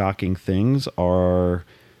unquote shocking things are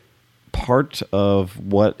part of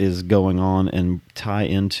what is going on and tie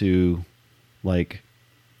into like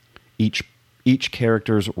each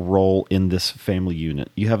character's role in this family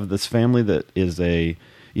unit. You have this family that is you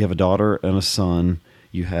have a daughter and a son,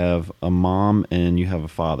 you have a mom and you have a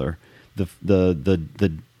father.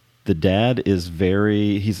 The dad is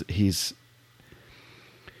very he's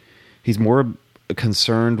more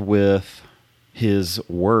concerned with his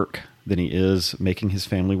work than he is making his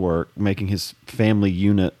family work, making his family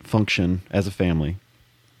unit function as a family.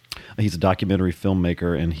 He's a documentary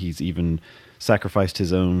filmmaker, and he's even sacrificed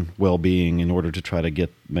his own well-being in order to try to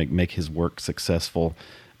make his work successful,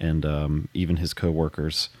 and even his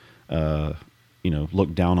coworkers,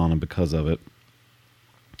 look down on him because of it.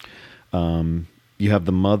 You have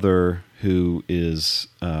the mother who is,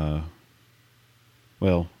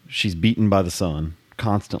 she's beaten by the son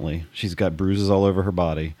constantly. She's got bruises all over her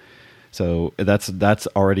body. So that's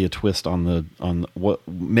already a twist on what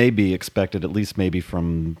may be expected, at least maybe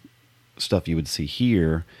from stuff you would see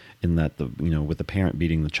here, in that with the parent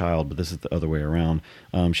beating the child, but this is the other way around.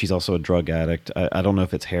 She's also a drug addict. I don't know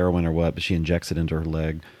if it's heroin or what, but she injects it into her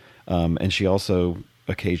leg. And she also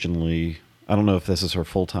occasionally, I don't know if this is her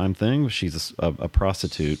full-time thing, but she's a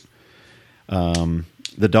prostitute. The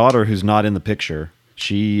daughter, who's not in the picture,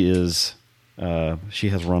 she has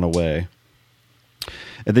run away.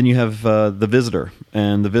 And then you have the visitor,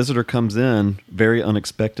 and the visitor comes in very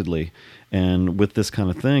unexpectedly. And with this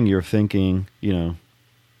kind of thing, you're thinking,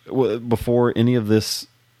 before any of this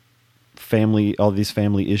all these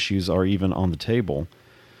family issues are even on the table,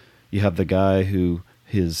 you have the guy who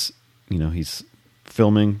he's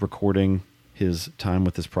filming, recording his time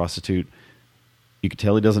with this prostitute. You can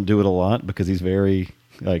tell he doesn't do it a lot because he's very,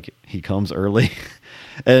 he comes early.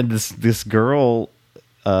 And this girl,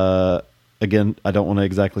 again, I don't want to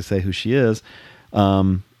exactly say who she is,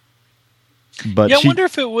 but I wonder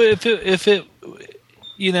if it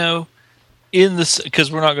in this,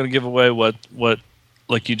 because we're not going to give away what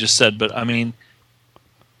like you just said, but I mean,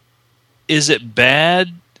 is it bad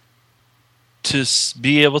to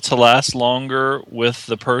be able to last longer with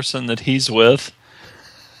the person that he's with?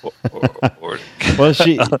 Well,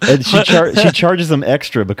 she charges him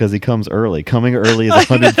extra because he comes early. Coming early is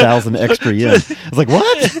 100,000 extra yen. I was like,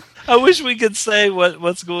 what? I wish we could say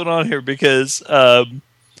what's going on here, because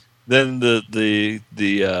then the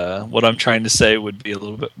what I'm trying to say would be a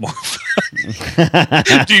little bit more fun.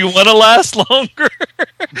 Do you want to last longer?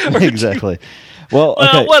 Exactly. Well,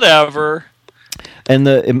 okay. Whatever. And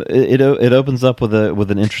it opens up with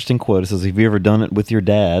an interesting quote. It says, "Have you ever done it with your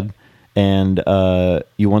dad? And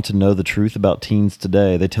you want to know the truth about teens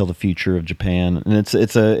today? They tell the future of Japan." And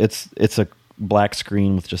it's a black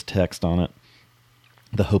screen with just text on it.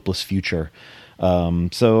 The hopeless future.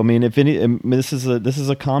 So I mean, this is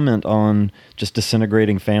a comment on just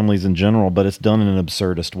disintegrating families in general, but it's done in an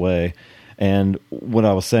absurdist way. And what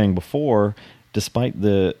I was saying before,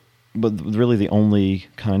 but really the only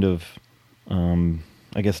kind of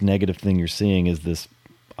I guess negative thing you're seeing is this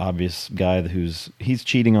obvious guy he's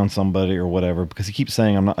cheating on somebody or whatever, because he keeps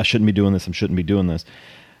saying I shouldn't be doing this,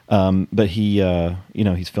 but he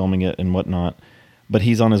he's filming it and whatnot, but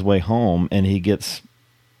he's on his way home and he gets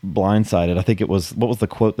blindsided. I think what was the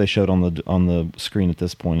quote they showed on the screen at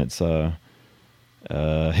this point? It's have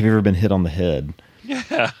you ever been hit on the head?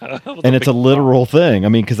 Yeah. And it's a literal thing. I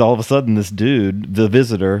mean, because all of a sudden this dude, the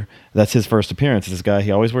visitor, that's his first appearance. This guy,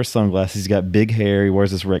 he always wears sunglasses. He's got big hair. He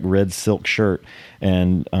wears this red silk shirt.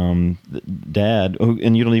 And dad,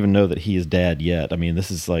 and you don't even know that he is dad yet. I mean,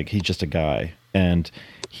 this is he's just a guy. And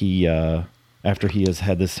he, after he has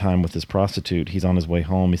had this time with this prostitute, he's on his way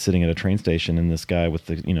home. He's sitting at a train station, and this guy with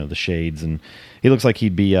the shades, and he looks like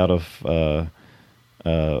he'd be out of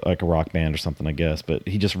like a rock band or something, I guess. But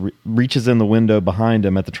he just reaches in the window behind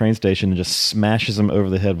him at the train station and just smashes him over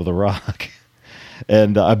the head with a rock,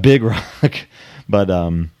 and a big rock. But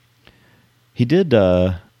he did,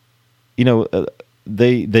 they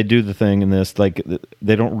do the thing in this,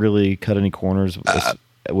 they don't really cut any corners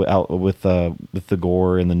with the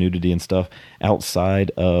gore and the nudity and stuff outside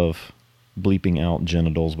of bleeping out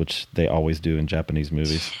genitals, which they always do in Japanese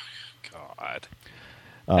movies. God.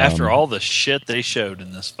 After all the shit they showed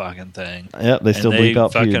in this fucking thing. Yeah, they still bleep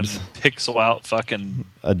out fucking pubes. pixel out fucking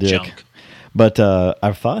A dick. junk. But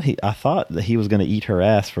I thought that he was going to eat her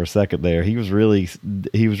ass for a second there. He was really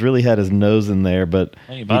had his nose in there, but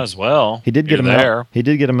Well, you might as well. he did get You're there. He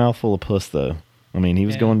did get a mouthful of puss though. I mean, he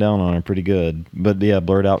was going down on her pretty good. But yeah,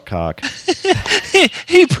 blurred out cock.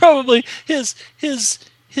 He probably his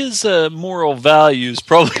moral values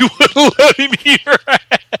probably wouldn't let him eat her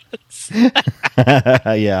ass.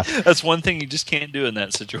 Yeah. That's one thing you just can't do in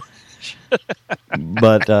that situation.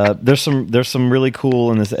 But there's some really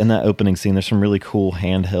cool in that opening scene. There's some really cool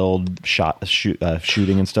handheld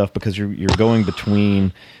shooting and stuff because you're going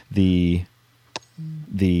between the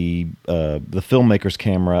filmmaker's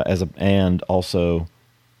camera and also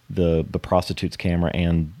the prostitute's camera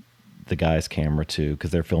and the guy's camera too,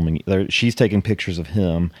 because they're filming. She's taking pictures of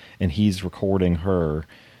him and he's recording her,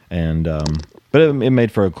 and but it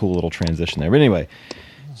made for a cool little transition there. But anyway,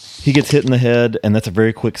 he gets hit in the head, and that's a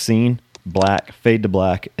very quick scene. Black, fade to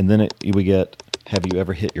black, and then we get, "Have you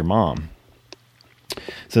ever hit your mom?"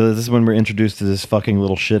 So this is when we're introduced to this fucking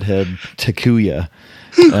little shithead, Takuya.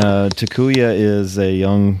 Takuya is a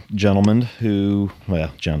young gentleman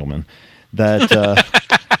that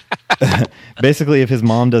basically, if his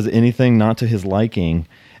mom does anything not to his liking,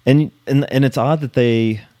 and it's odd that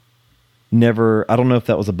they never, I don't know if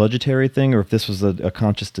that was a budgetary thing or if this was a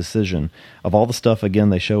conscious decision. Of all the stuff, again,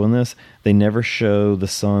 they show in this, they never show the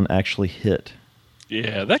son actually hit.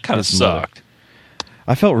 Yeah, that kind of his mother. sucked.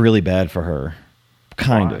 I felt really bad for her.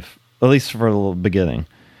 Kind of. At least for a little beginning.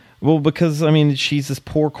 Well, because, I mean, she's this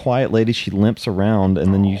poor, quiet lady. She limps around,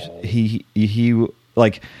 and then he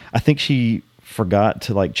like, I think she forgot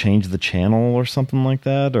to, like, change the channel or something like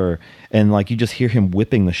that, and like, you just hear him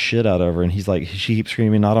whipping the shit out of her, and she keeps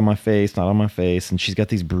screaming, not on my face, and she's got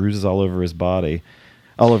these bruises all over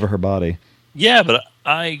her body. Yeah, but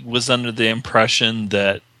I was under the impression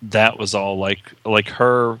that was all like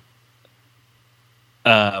her.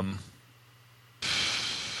 What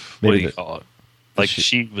do you call it? Like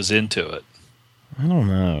she was into it. I don't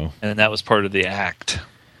know. And that was part of the act.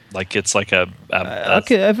 Like it's like a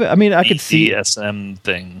okay. I mean, I could see BDSM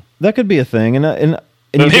thing. That could be a thing, and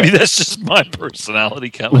but maybe that's just my personality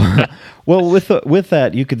coming out. Well, with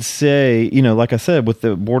that, you could say, like I said, with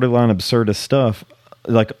the borderline absurdist stuff,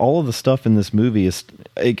 like all of the stuff in this movie is,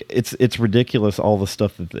 it's ridiculous. All the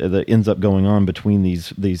stuff that ends up going on between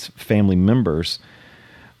these family members,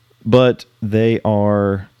 but they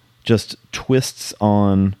are just twists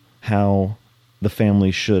on how the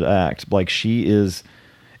family should act. Like she is,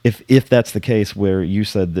 if that's the case, where you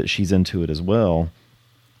said that she's into it as well.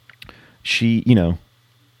 She,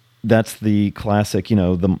 that's the classic,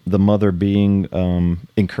 the mother being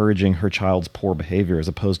encouraging her child's poor behavior as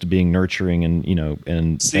opposed to being nurturing and being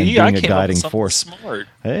a guiding force. Smart.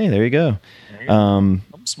 Hey, there you go. I'm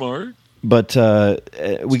smart. But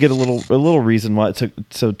we get a little reason why. So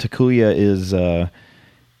Takuya is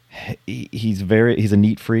he's a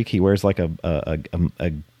neat freak. He wears like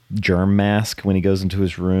a germ mask when he goes into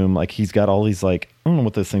his room. Like he's got all these, like, I don't know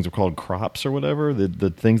what those things are called, crops or whatever,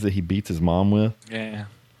 the things that he beats his mom with. Yeah.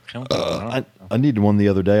 I needed one the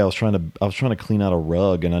other day. I was trying to clean out a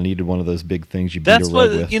rug, and I needed one of those big things you beat a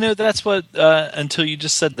rug with. That's what until you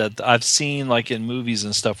just said that, I've seen like in movies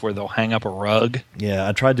and stuff where they'll hang up a rug. Yeah,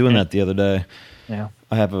 I tried doing that the other day. Yeah.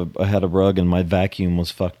 I had a rug and my vacuum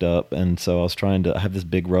was fucked up, and so I have this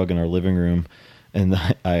big rug in our living room, and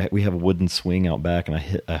we have a wooden swing out back,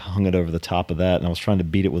 and I hung it over the top of that, and I was trying to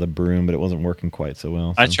beat it with a broom, but it wasn't working quite so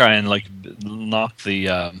well. So. I try and like knock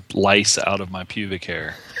the lice out of my pubic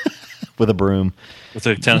hair with a broom, with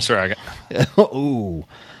a tennis racket. Ooh.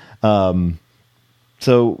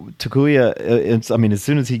 So Takuya, as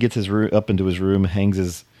soon as he gets up into his room,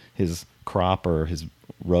 hangs his crop or his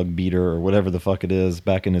rug beater or whatever the fuck it is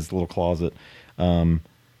back in his little closet.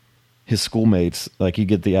 His schoolmates, like you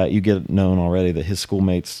get known already that his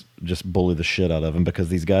schoolmates just bully the shit out of him because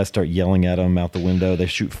these guys start yelling at him out the window. They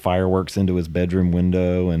shoot fireworks into his bedroom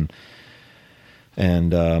window, and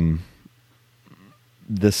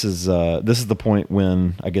this is the point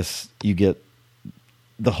when I guess you get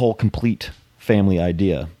the whole complete family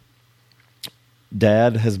idea.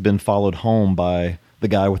 Dad has been followed home by the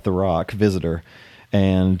guy with the rock, Visitor,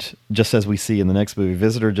 and just as we see in the next movie,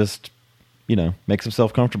 Visitor just makes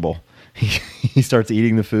himself comfortable. He starts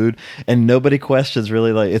eating the food, and nobody questions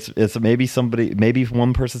really. Like it's maybe if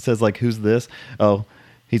one person says like, "Who's this?" Oh,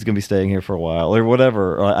 he's gonna be staying here for a while or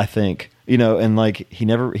whatever. I think and like he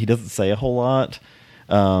doesn't say a whole lot,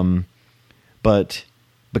 but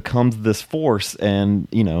becomes this force, and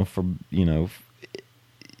in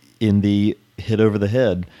the hit over the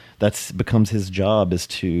head, that's becomes his job, is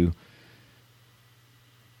to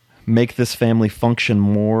make this family function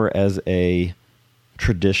more as a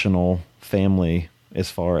traditional family,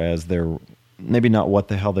 as far as their, maybe not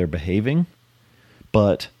how they're behaving,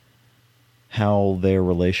 but how their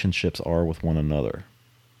relationships are with one another.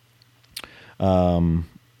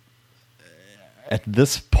 At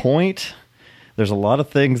this point, there's a lot of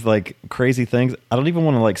things, like crazy things. I don't even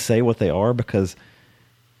want to like say what they are, because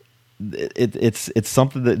it's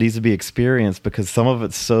something that needs to be experienced, because some of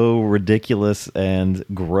it's so ridiculous and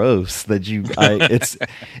gross that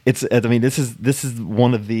this is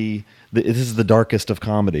one of this is the darkest of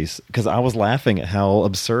comedies, because I was laughing at how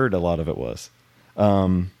absurd a lot of it was.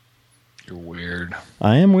 You're weird.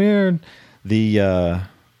 I am weird.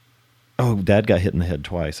 Dad got hit in the head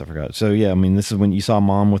twice. I forgot. So yeah, I mean, this is when you saw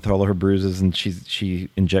Mom with all of her bruises, and she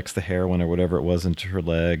injects the heroin or whatever it was into her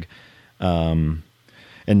leg.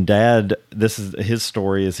 And Dad, this is his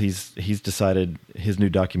story. Is he's decided his new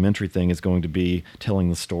documentary thing is going to be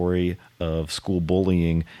telling the story of school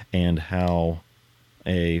bullying and how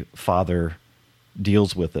a father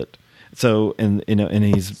deals with it. So and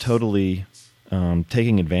he's totally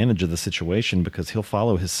taking advantage of the situation, because he'll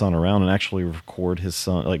follow his son around and actually record his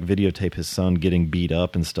son, like videotape his son getting beat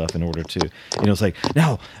up and stuff, in order to, it's like,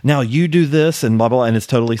 now you do this and blah, blah, and it's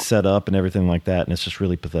totally set up and everything like that. And it's just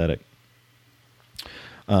really pathetic.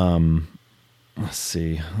 Let's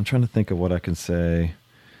see. I'm trying to think of what I can say.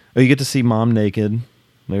 Oh, you get to see Mom naked.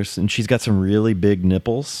 And she's got some really big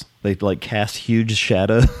nipples. They like cast huge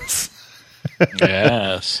shadows.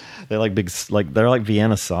 Yes. They're like they're like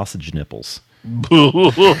Vienna sausage nipples.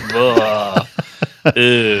 Ew.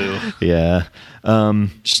 Yeah.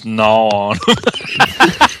 Just gnaw on.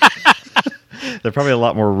 They're probably a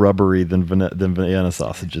lot more rubbery than Vienna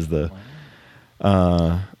sausages, though.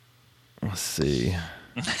 Let's see.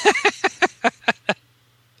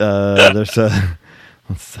 There's a.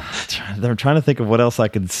 I'm trying to think of what else I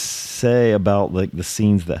could say about like the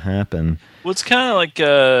scenes that happen. Well, it's kind of like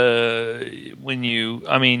when you.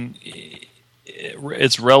 I mean,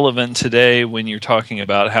 it's relevant today when you're talking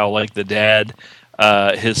about how like the dad,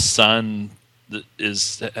 his son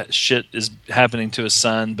shit is happening to his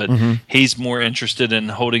son, but he's more interested in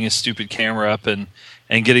holding his stupid camera up and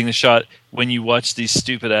getting the shot. When you watch these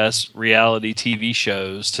stupid ass reality TV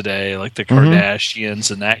shows today, like the Kardashians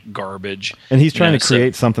and that garbage, and he's trying to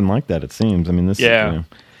create something like that. It seems. I mean, this. Yeah.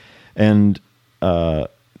 And it's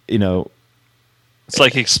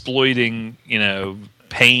like exploiting,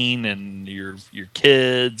 pain and your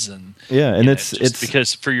kids, and and it's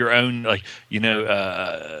because for your own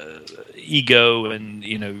ego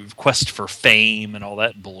and quest for fame and all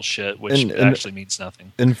that bullshit, which actually means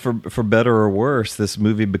nothing. And for better or worse, this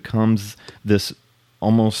movie becomes this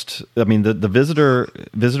almost. I mean, the visitor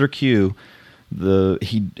Q,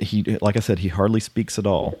 he like I said, he hardly speaks at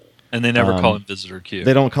all. And they never call him Visitor Q.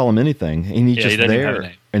 They don't call him anything, and he's just he doesn't even have a there,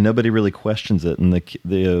 name. and nobody really questions it. And it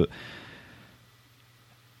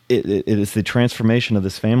is the transformation of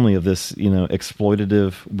this family, of this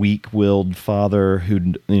exploitative, weak-willed father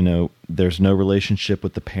who there's no relationship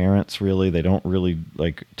with the parents really. They don't really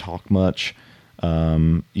like talk much.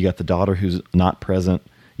 You got the daughter who's not present.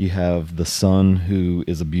 You have the son who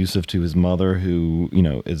is abusive to his mother, who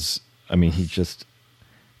is. I mean, he just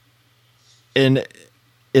and.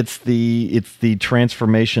 It's the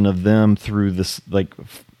transformation of them through this like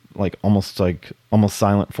almost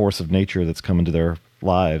silent force of nature that's come into their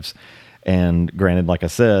lives. And granted, like I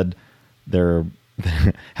said, they're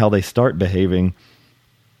how they start behaving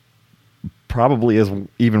probably is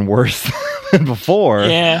even worse than before.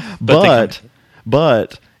 Yeah, but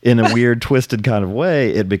in a weird, twisted kind of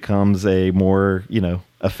way, it becomes a more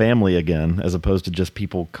a family again, as opposed to just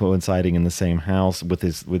people coinciding in the same house with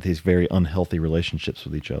these very unhealthy relationships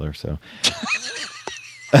with each other. So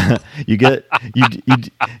you do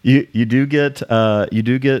get. Let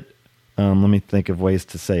me think of ways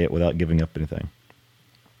to say it without giving up anything.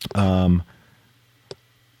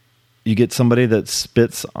 You get somebody that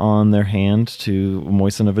spits on their hand to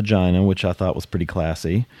moisten a vagina, which I thought was pretty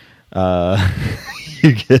classy.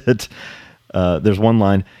 You get. There's one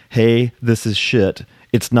line. Hey, this is shit.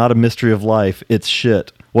 It's not a mystery of life. It's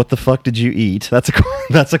shit. What the fuck did you eat? That's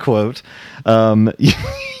a quote.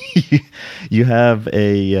 You have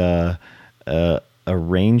a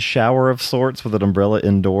rain shower of sorts with an umbrella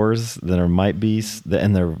indoors. There might be,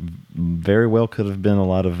 and there very well could have been a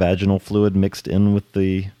lot of vaginal fluid mixed in with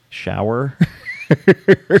the shower.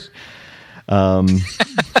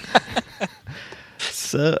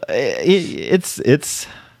 So it's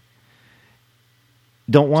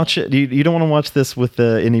Don't watch it. You don't want to watch this with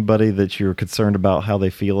anybody that you're concerned about how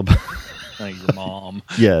they feel about. Like your mom.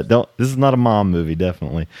 Yeah, don't. This is not a mom movie,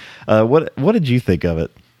 definitely. What did you think of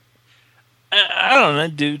it? I don't know,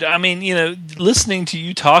 dude. I mean, listening to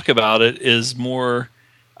you talk about it is more,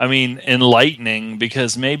 enlightening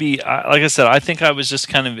because maybe, like I said, I think I was just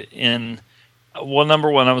kind of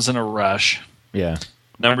number one, I was in a rush. Yeah.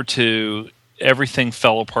 Number two, everything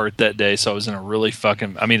fell apart that day, so I was in a really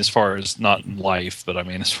fucking, as far as not in life, but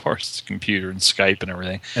as far as computer and Skype and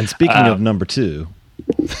everything. And speaking of number two.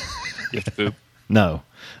 You have to poop? No.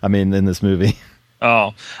 In this movie.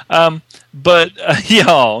 Oh, but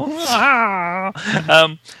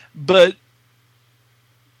but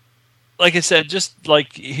like I said, just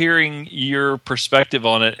like hearing your perspective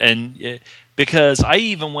on it, and because I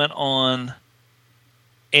even went on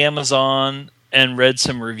Amazon and read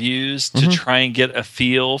some reviews to try and get a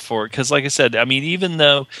feel for it, because like I said, even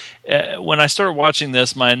though when I started watching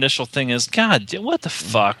this, my initial thing is, God, what the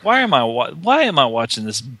fuck? Why am I watching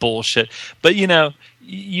this bullshit? But you know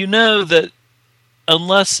that.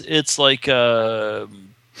 Unless it's like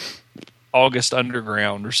August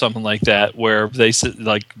Underground or something like that, where they sit,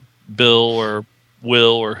 like Bill or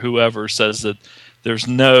Will or whoever says that there's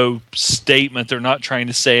no statement, they're not trying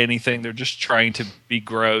to say anything, they're just trying to be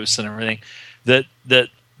gross and everything. That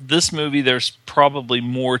this movie, there's probably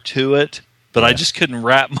more to it, but I just couldn't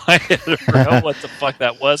wrap my head around what the fuck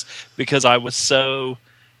that was because I was so.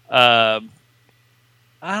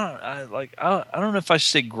 I don't know if I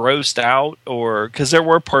should say grossed out or because there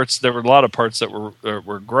were a lot of parts that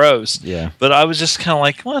were gross. Yeah. But I was just kind of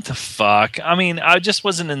like, what the fuck? I just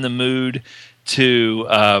wasn't in the mood to.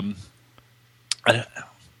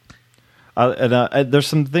 There's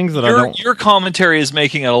some things that Your commentary is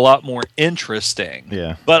making it a lot more interesting.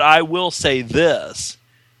 Yeah. But I will say this.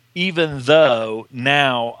 Even though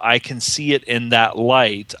now I can see it in that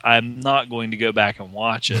light, I'm not going to go back and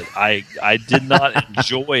watch it. I did not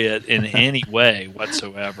enjoy it in any way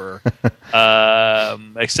whatsoever,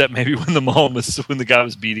 except maybe when the guy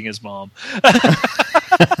was beating his mom.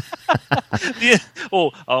 Yeah.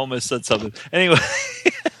 Oh, I almost said something. Anyway,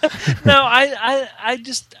 no, I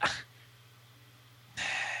just.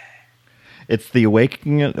 It's the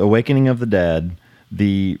awakening of the dad.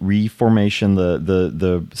 The reformation,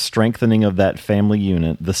 the strengthening of that family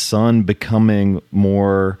unit, the son becoming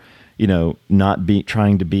more, not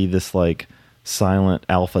trying to be this like silent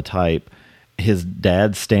alpha type, his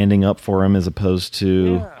dad standing up for him as opposed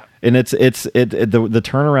to, and the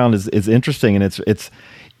turnaround is interesting, and it's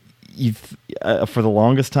for the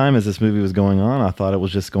longest time as this movie was going on, I thought it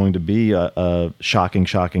was just going to be a shocking,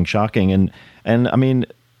 and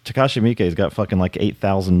Takashi Miike's got fucking like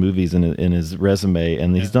 8,000 movies in his resume,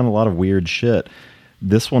 and he's done a lot of weird shit.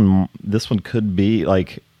 This one could be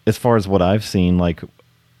like, as far as what I've seen, like,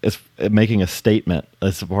 it's making a statement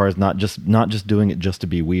as far as not just doing it just to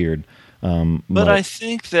be weird. But I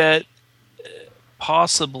think that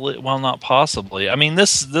possibly, well, not possibly.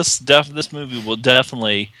 This movie will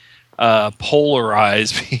definitely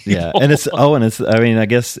polarize people. Yeah, and it's I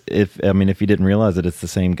guess if you didn't realize it, it's the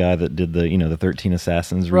same guy that did the 13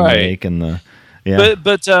 Assassins remake and the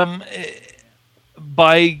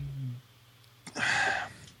but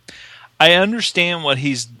I understand what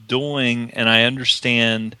he's doing, and I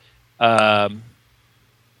understand why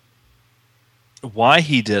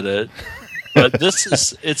he did it. But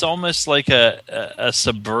it's almost like a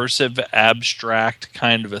subversive, abstract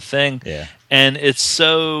kind of a thing. Yeah. And it's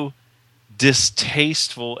so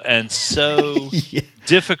distasteful and so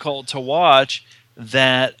difficult to watch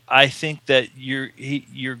that I think that he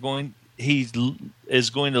is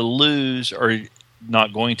going to lose, or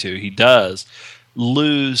not going to, he does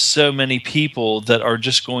lose so many people that are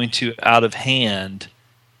just going to, out of hand,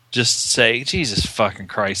 just say, Jesus fucking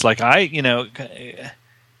Christ. Like I don't know.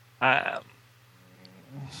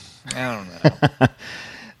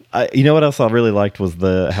 You know what else I really liked was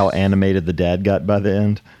how animated the dad got by the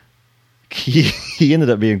end. He ended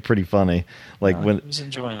up being pretty funny. Like when he was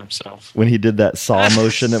enjoying himself when he did that saw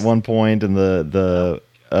motion at one point, and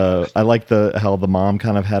I like how the mom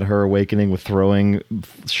kind of had her awakening with throwing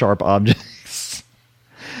sharp objects.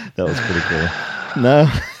 That was pretty cool.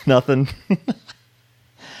 No, nothing.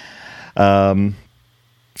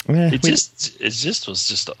 It just was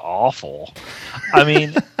just awful.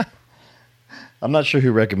 I'm not sure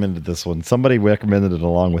who recommended this one. Somebody recommended it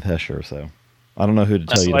along with Hesher, so I don't know who to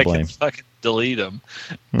tell you to blame. I can delete them.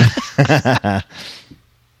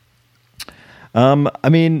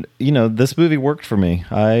 This movie worked for me.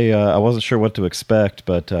 I wasn't sure what to expect,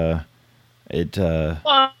 but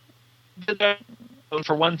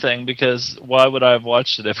for one thing, because why would I have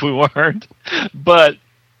watched it if we weren't? But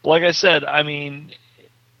like I said, I mean,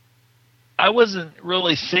 I wasn't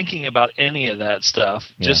really thinking about any of that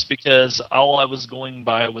stuff, just because all I was going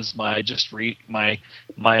by was my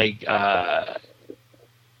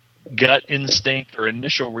gut instinct or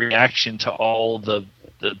initial reaction to all the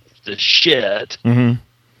shit. Mm-hmm.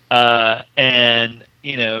 And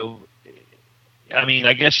I mean,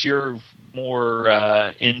 I guess you're more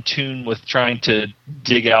in tune with trying to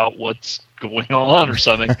dig out what's going on or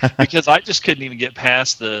something, because I just couldn't even get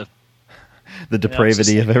past the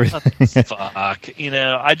depravity of everything. Fuck,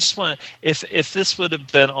 I just want to. If this would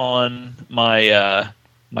have been on my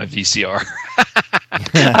my VCR,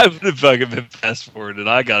 I would have fucking been fast forwarded.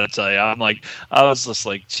 I gotta tell you, I was just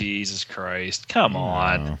like, Jesus Christ, come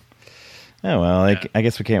on. Oh well, I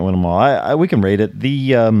guess we can't win them all. We can rate it.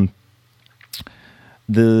 The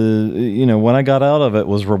when I got out of it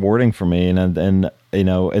was rewarding for me, and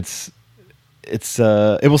it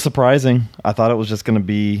was surprising. I thought it was just going to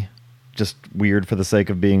be just weird for the sake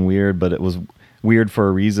of being weird, but it was weird for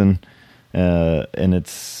a reason. And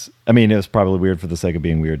it was probably weird for the sake of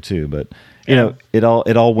being weird too, but it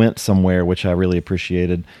all went somewhere, which I really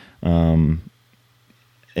appreciated. And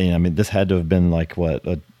I mean, this had to have been like what,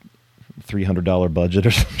 a $300 budget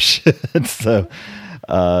or some shit. So,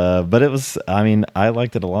 but it was, I mean, I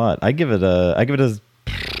liked it a lot. I give it a,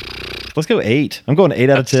 let's go 8. I'm going 8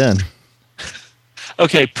 out of 10.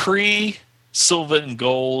 Okay. Silver and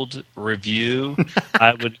Gold review,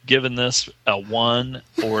 I would have given this a 1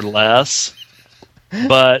 or less.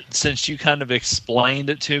 But since you kind of explained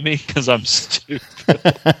it to me, because I'm stupid,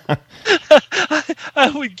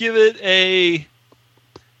 I would give it a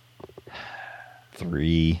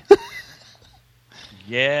 3.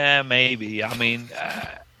 Yeah, maybe. I mean,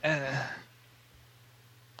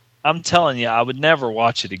 I'm telling you, I would never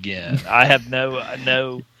watch it again. I have no.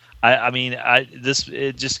 I'm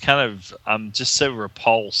just so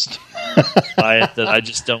repulsed by it that I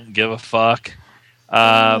just don't give a fuck.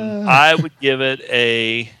 I would give it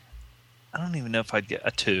I don't even know if I'd get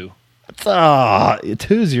a 2.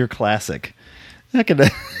 2's your classic. I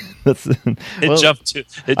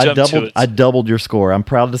doubled your score. I'm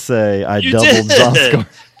proud to say I you doubled did. John's score.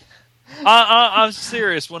 I'm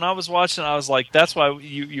serious. When I was watching, I was like, that's why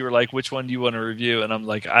you were like, which one do you want to review? And I'm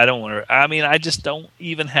like, I don't want to. I mean, I just don't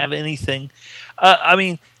even have anything. I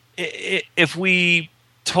mean, if we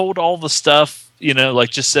told all the stuff,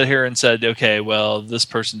 like just sit here and said, okay, well, this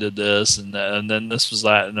person did this, and then this was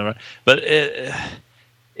that, but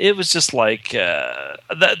it was just like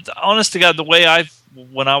that. Honest to God, the way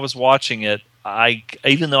when I was watching it,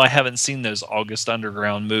 even though I haven't seen those August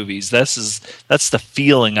Underground movies, that's the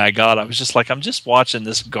feeling I got. I was just like, I'm just watching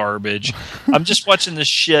this garbage. I'm just watching this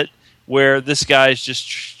shit where this guy's just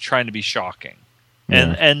trying to be shocking,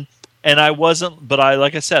 and I wasn't. But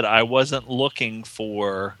like I said, I wasn't looking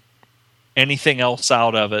for anything else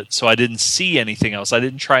out of it, so I didn't see anything else. I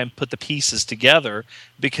didn't try and put the pieces together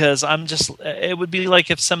because I'm just. It would be like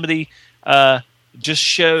if somebody just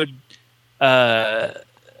showed.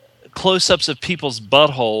 Close-ups of people's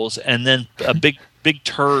buttholes, and then big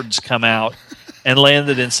turds come out and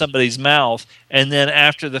landed in somebody's mouth, and then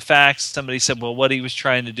after the fact, somebody said, "Well, what he was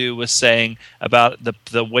trying to do was saying about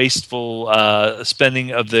the wasteful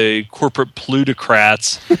spending of the corporate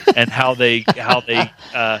plutocrats and how they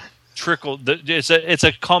trickle." It's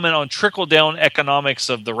a comment on trickle down economics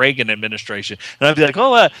of the Reagan administration, and I'd be like,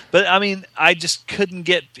 "Oh, but I mean, I just couldn't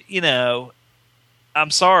get I'm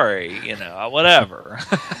sorry, whatever."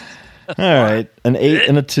 All right, an 8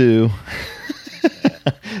 and a 2.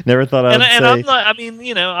 Never thought I would say. And I'm not. I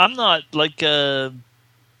mean, I'm not like. Oh,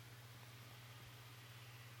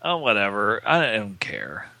 whatever. I don't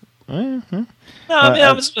care. Mm-hmm. No, I mean,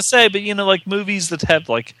 I was gonna say, but like movies that have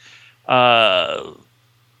like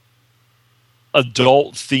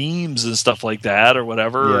adult themes and stuff like that, or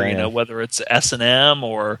whatever. Yeah. Whether it's S&M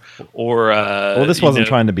or. Well, this wasn't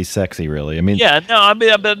trying to be sexy, really. I mean,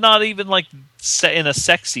 but not even like in a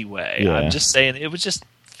sexy way. Yeah. I'm just saying it was just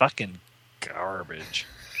fucking garbage.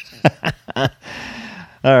 All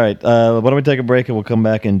right, why don't we take a break and we'll come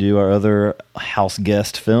back and do our other house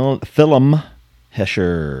guest film,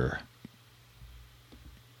 Hesher.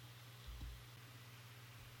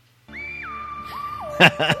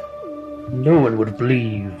 No one would have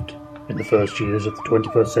believed, in the first years of the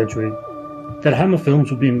 21st century, that Hammer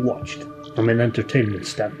films were being watched from an entertainment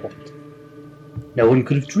standpoint. No one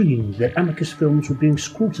could have dreamed that Amicus films were being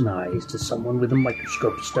scrutinized as someone with a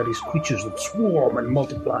microscope studies creatures that swarm and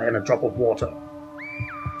multiply in a drop of water.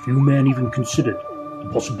 Few men even considered the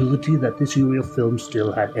possibility that this era of film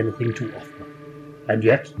still had anything to offer. And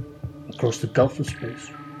yet, across the gulf of space,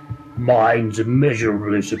 minds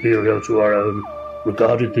immeasurably superior to our own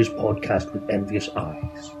regarded this podcast with envious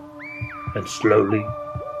eyes. And slowly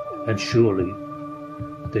and surely,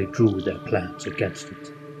 they drew their plans against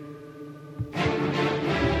it.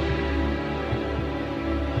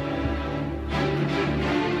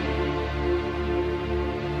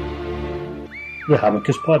 The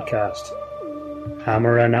Hamicus Podcast.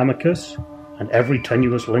 Hammer and Amicus, and every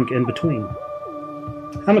tenuous link in between.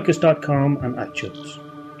 Hamicus.com and iTunes.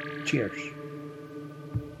 Cheers.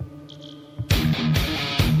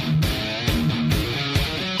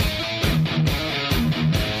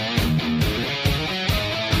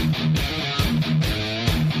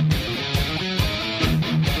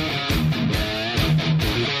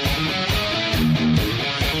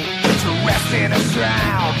 In a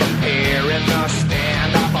shroud, here in the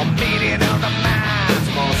stand of a meeting of the minds,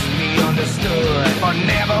 most misunderstood.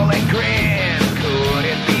 Benevolent grin, could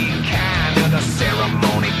it be kind of the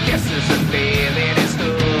ceremony guesses and feeling is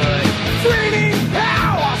good? Fleeting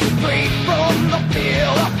power straight from the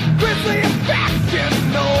field, grisly faction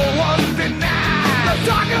no one denies. The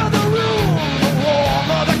darker the room, the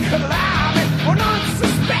warmer the climate, an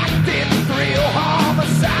unsuspecting thrill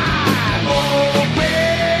homicide. Open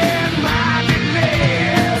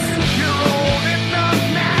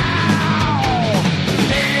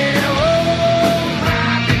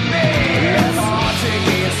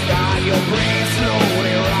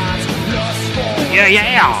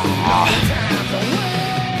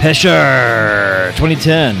Hesher,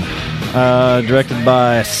 2010, directed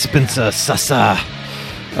by Spencer Sasa.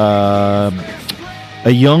 A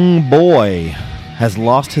young boy has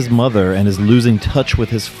lost his mother and is losing touch with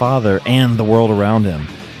his father and the world around him.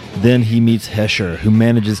 Then he meets Hesher, who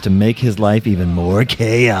manages to make his life even more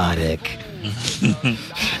chaotic.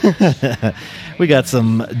 We got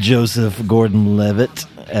some Joseph Gordon-Levitt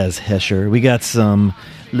as Hesher. We got some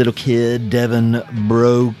little kid, Devin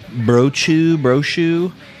Brochu.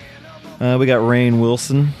 We got Rainn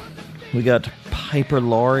Wilson. We got Piper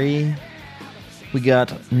Laurie. We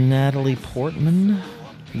got Natalie Portman.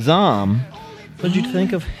 Zom, what did you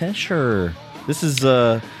think of Hesher? This is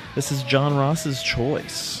John Ross's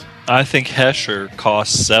choice. I think Hesher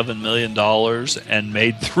cost $7 million and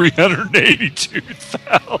made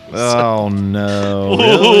 $382,000. Oh no!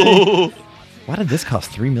 Really? Why did this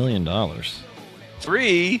cost $3 million?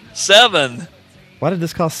 7. Why did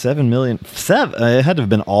this cost $7 million? It had to have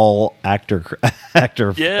been all actor.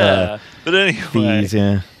 Yeah, but anyway, fees.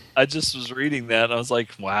 Yeah, I just was reading that and I was like,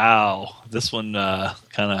 wow, this one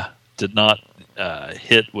kind of did not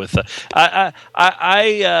hit with. I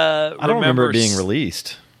don't remember it being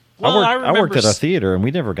released. Well, I worked at a theater and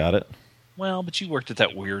we never got it. Well, but you worked at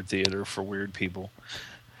that weird theater for weird people.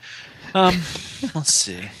 Let's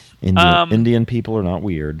see. Indian people are not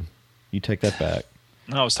weird. You take that back.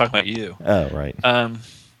 No, I was talking about you. Oh, right.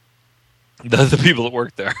 The people that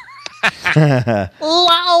work there.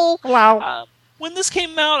 Wow. When this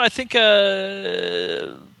came out, I think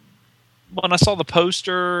when I saw the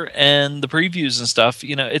poster and the previews and stuff,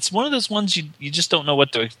 it's one of those ones you just don't know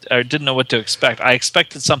what to, or didn't know what to expect. I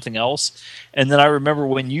expected something else, and then I remember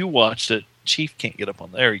when you watched it, Chief can't get up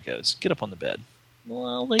on. There he goes. Get up on the bed. Well,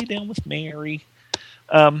 I'll lay down with Mary.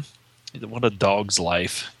 What a dog's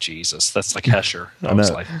life. Jesus, that's like Hesher.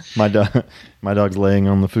 Dog's life. My dog's laying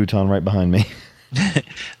on the futon right behind me.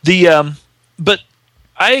 But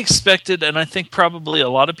I expected, and I think probably a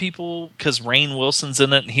lot of people, because Rainn Wilson's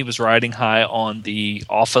in it, and he was riding high on The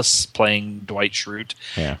Office playing Dwight Schrute.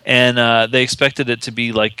 Yeah. And they expected it to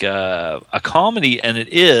be like a comedy, and it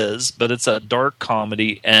is, but it's a dark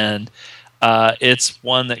comedy, and it's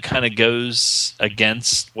one that kind of goes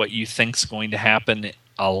against what you think's going to happen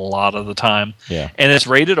a lot of the time. Yeah. And it's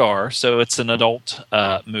rated R, so it's an adult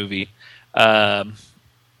movie.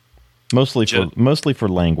 Mostly for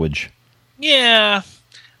language. Yeah.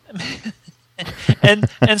 and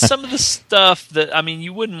some of the stuff that, I mean,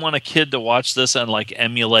 you wouldn't want a kid to watch this and like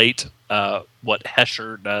emulate what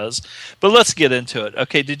Hesher does. But let's get into it.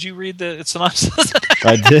 Okay, did you read the synopsis?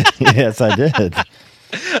 I did. Yes, I did.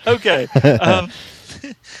 Okay.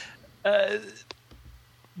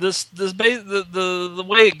 The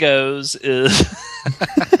way it goes is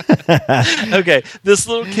okay. This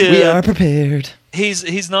little kid. We are prepared.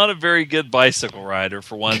 He's not a very good bicycle rider,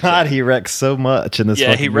 for one God, thing. he wrecks so much in this.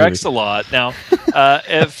 Yeah, he wrecks movie. a lot. Now,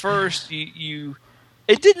 at first, it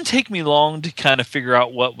didn't take me long to kind of figure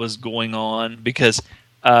out what was going on, because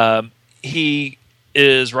he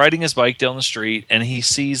is riding his bike down the street and he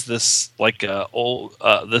sees this like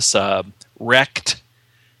wrecked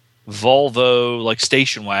Volvo like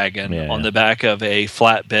station wagon Yeah. on the back of a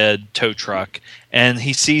flatbed tow truck, and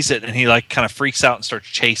he sees it and he like kind of freaks out and starts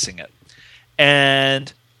chasing it.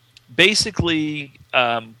 And basically,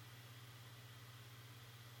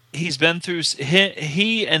 he's been through.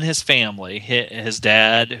 He and his family, his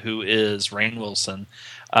dad, who is Rainn Wilson,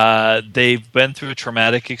 they've been through a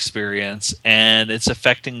traumatic experience, and it's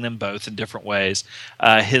affecting them both in different ways.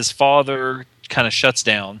 His father kind of shuts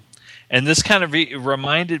down. And this kind of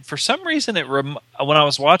reminded, for some reason, when I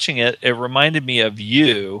was watching it, it reminded me of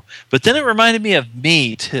you, but then it reminded me of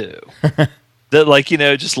me too. That, like,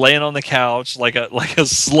 just laying on the couch like a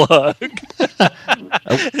slug,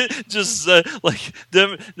 just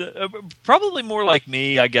probably more like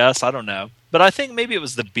me, I guess. I don't know, but I think maybe it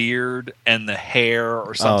was the beard and the hair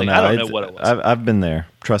or something. Oh, no, I don't know what it was. I've been there.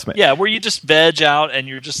 Trust me. Yeah, where you just veg out and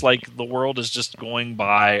you're just like the world is just going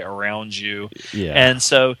by around you. Yeah. And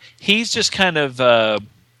so he's just kind of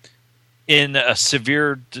in a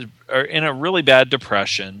or in a really bad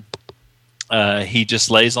depression. He just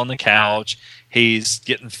lays on the couch. He's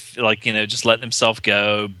getting just letting himself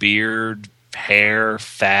go, beard, hair,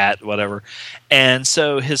 fat, whatever. And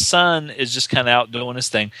so his son is just kind of out doing his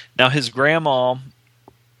thing. Now his grandma,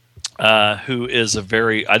 who is I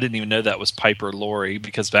didn't even know that was Piper Laurie,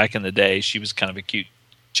 because back in the day she was kind of a cute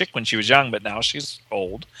chick when she was young, but now she's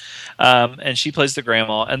old. And she plays the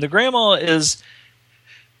grandma. And the grandma is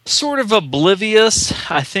sort of oblivious,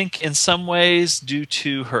 I think, in some ways due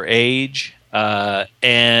to her age.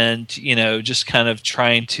 And just kind of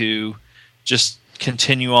trying to just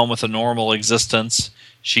continue on with a normal existence.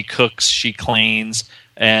 She cooks, she cleans,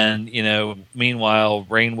 and meanwhile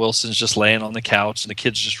Rainn Wilson's just laying on the couch and the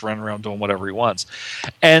kid's just running around doing whatever he wants.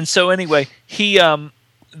 And so anyway, he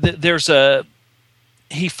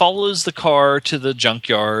he follows the car to the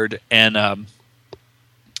junkyard, and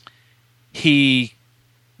he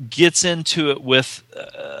gets into it with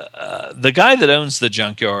the guy that owns the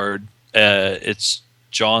junkyard. It's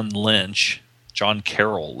John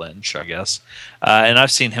Carroll Lynch, I guess. And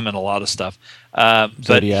I've seen him in a lot of stuff.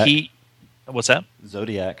 Zodiac. But what's that?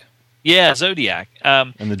 Zodiac. Yeah, Zodiac.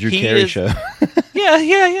 And the Drew Carey show.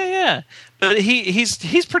 Yeah. But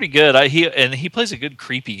he's pretty good. He plays a good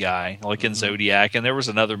creepy guy, like in Zodiac. And there was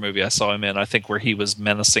another movie I saw him in, I think, where he was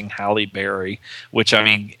menacing Halle Berry, which, I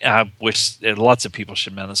mean, I wish lots of people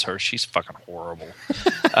should menace her. She's fucking horrible.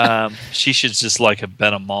 She should just have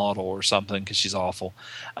been a model or something, because she's awful.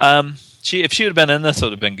 If she would have been in this, it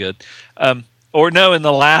would have been good. Or no, in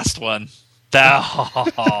the last one.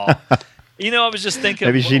 I was just thinking,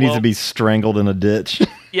 maybe she needs to be strangled in a ditch.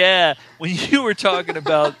 Yeah, when you were talking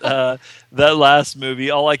about that last movie,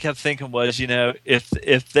 all I kept thinking was,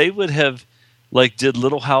 if they would have did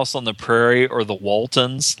Little House on the Prairie or The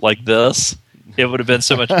Waltons like this, it would have been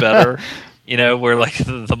so much better. Where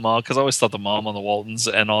the mom, because I always thought the mom on The Waltons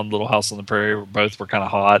and on Little House on the Prairie were kind of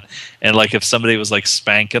hot, and if somebody was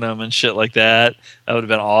spanking them and shit like that, that would have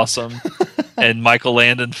been awesome. And Michael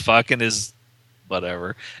Landon fucking is.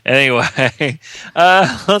 Whatever. Anyway,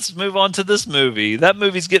 let's move on to this movie. That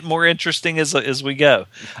movie's getting more interesting as we go.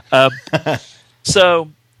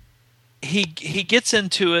 So he gets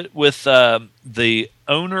into it with the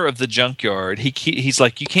owner of the junkyard. He's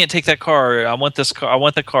like, "You can't take that car. I want this car. I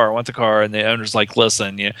want the car. I want the car." And the owner's like,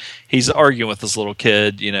 "Listen, he's arguing with this little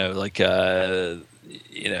kid. It's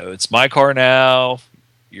my car now.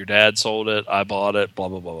 Your dad sold it. I bought it. Blah,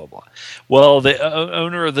 blah, blah, blah, blah." Well, the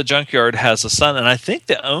owner of the junkyard has a son, and I think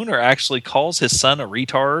the owner actually calls his son a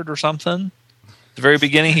retard or something. At the very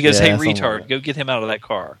beginning, he goes, "Hey, retard, go get him out of that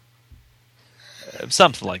car."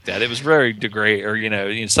 Something like that. It was very degrading,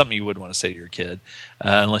 or something you wouldn't want to say to your kid,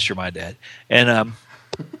 unless you're my dad. And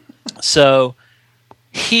so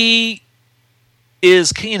he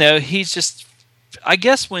is, he's just. I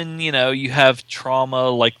guess when, you have trauma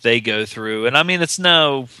like they go through, and I mean, it's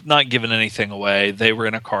not giving anything away. They were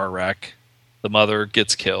in a car wreck. The mother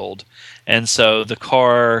gets killed. And so the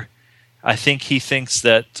car, I think he thinks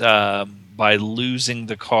that by losing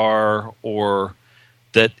the car, or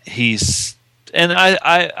that he's, and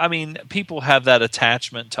I mean, people have that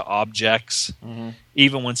attachment to objects,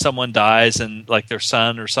 even when someone dies and their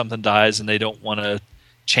son or something dies and they don't want to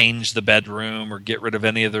change the bedroom or get rid of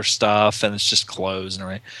any of their stuff, and it's just clothes and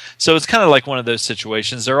everything. So it's kind of like one of those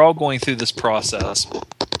situations. They're all going through this process,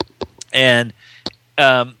 and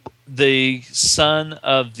the son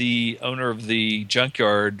of the owner of the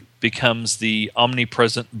junkyard becomes the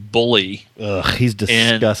omnipresent bully. Ugh, he's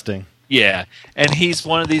disgusting. And he's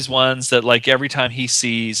one of these ones that every time he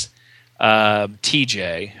sees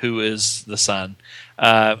TJ, who is the son,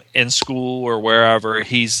 in school or wherever,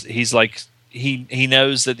 he's like, he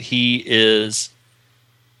knows that he is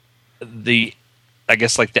I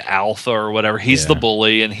guess like the alpha or whatever. He's the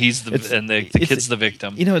bully, and he's the kid's the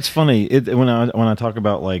victim. You know, it's funny when I talk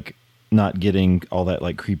about like not getting all that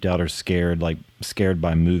like creeped out or scared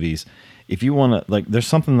by movies. If you want to, like, there's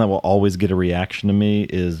something that will always get a reaction to me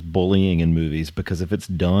is bullying in movies, because if it's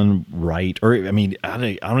done right, or I mean, I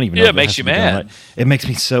don't even know. Yeah, if it makes you mad. right. It makes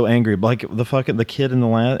me so angry. Like the kid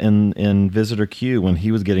in Visitor Q, when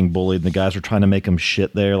he was getting bullied, and the guys were trying to make him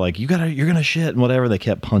shit there, like you're gonna shit and whatever. They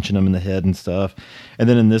kept punching him in the head and stuff. And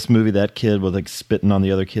then in this movie, that kid was like spitting on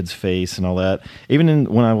the other kid's face and all that. Even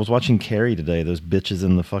when I was watching Carrie today, those bitches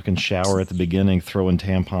in the fucking shower at the beginning throwing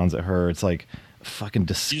tampons at her. It's like fucking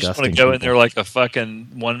disgusting. You just want to go in there like a fucking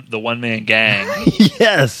one man gang.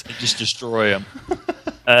 Yes, and just destroy them.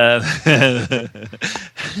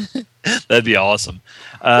 That'd be awesome.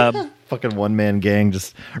 Fucking one man gang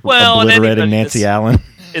just obliterating Nancy Allen.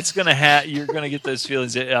 It's gonna you're gonna get those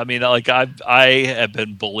feelings. I mean, like I have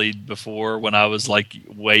been bullied before when I was like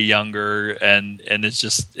way younger, and it's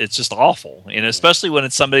just awful. And especially when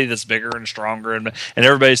it's somebody that's bigger and stronger, and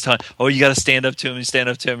everybody's telling, oh, you got to stand up to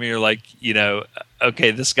him. You're like,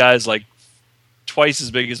 okay, this guy's like twice as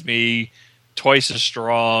big as me, twice as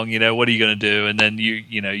strong. What are you gonna do? And then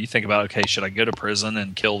you think about, okay, should I go to prison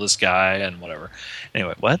and kill this guy and whatever?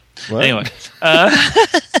 Anyway, what? Anyway.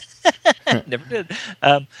 Never did.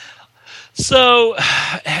 So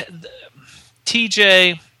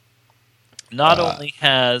TJ not only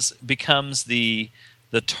becomes the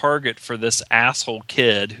target for this asshole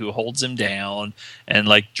kid who holds him down and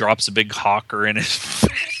like drops a big hawker in his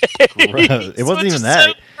face. It wasn't even that.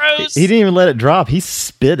 So gross. He didn't even let it drop. He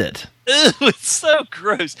spit it. Ew, it's so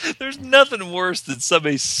gross. There's nothing worse than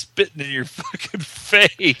somebody spitting in your fucking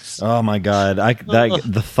face. Oh my god!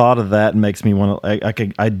 The thought of that makes me want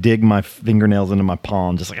to. I dig my fingernails into my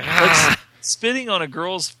palm, just like spitting on a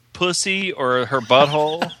girl's pussy or her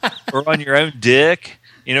butthole or on your own dick,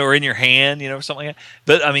 or in your hand, or something like that.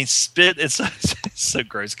 But I mean, spit. It's so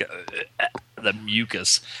gross. The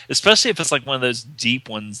mucus, especially if it's like one of those deep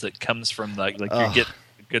ones that comes from like you get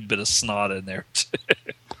a good bit of snot in there too.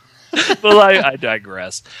 Well, I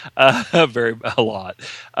digress a lot.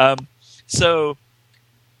 So,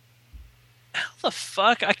 how the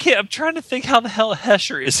fuck? I'm trying to think how the hell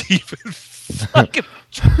Hesher is even fucking.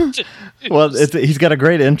 Well, he's got a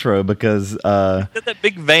great intro because that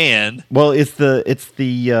big van. Well, it's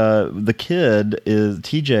the kid is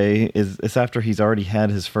TJ is. It's after he's already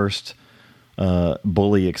had his first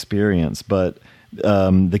bully experience, but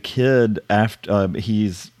the kid after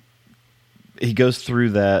he goes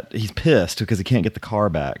through that. He's pissed because he can't get the car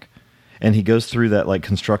back, and he goes through that like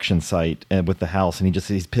construction site with the house, and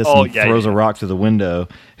he's pissed and throws a rock through the window.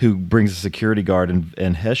 Who brings a security guard,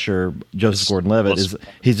 and Hesher, Joseph Gordon-Levitt,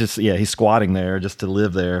 he's squatting there just to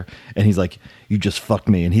live there, and he's like, "You just fucked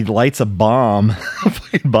me," and he lights a bomb,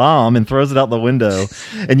 and throws it out the window,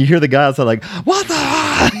 and you hear the guy outside like, "What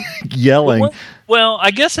the?" yelling. Well,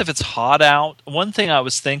 I guess if it's hot out, one thing I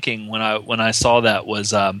was thinking when I saw that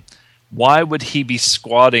was. Why would he be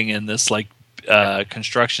squatting in this like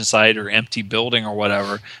construction site or empty building or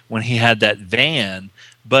whatever when he had that van?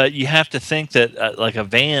 But you have to think that like a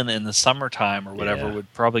van in the summertime or whatever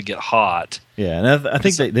would probably get hot. Yeah, and I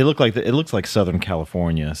think they look like it looks like Southern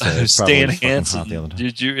California. So Stan Hansen,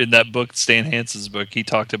 did you in that book? Stan Hansen's book, he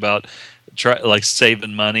talked about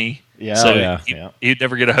saving money. Yeah, so he'd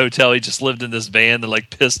never get a hotel. He just lived in this van that like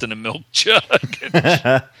pissed in a milk jug.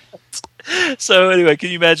 So anyway,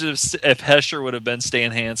 can you imagine if Hesher would have been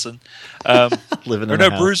Stan Hansen, living in a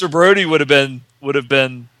house. Bruiser Brody would have been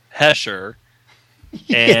Hesher,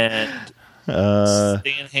 and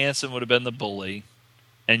Stan Hansen would have been the bully,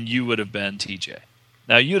 and you would have been TJ.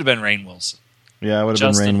 Now you would have been Rainn Wilson. Yeah, I would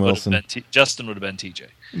have been Rainn Wilson. Justin would have been TJ.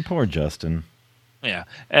 Poor Justin. Yeah.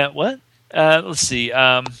 What? Let's see.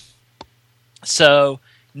 So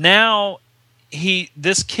now.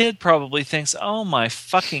 This kid probably thinks, oh my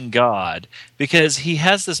fucking God, because he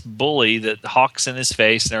has this bully that hawks in his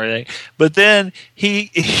face and everything. But then he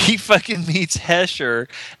fucking meets Hesher,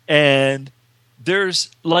 and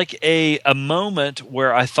there's like a moment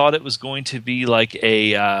where I thought it was going to be like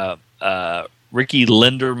a Ricky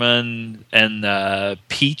Linderman and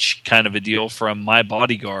Peach kind of a deal from My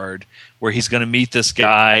Bodyguard, where he's going to meet this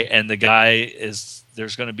guy, and the guy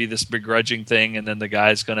there's going to be this begrudging thing, and then the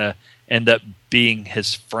guy's going to end up being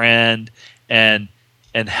his friend and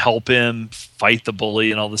help him fight the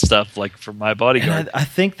bully and all this stuff, like from My Bodyguard. I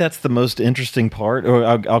think that's the most interesting part. Or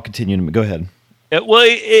I'll continue. Go ahead.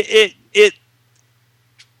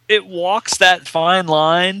 It walks that fine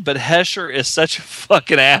line, but Hesher is such a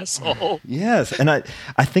fucking asshole. Yes, and I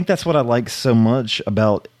think that's what I like so much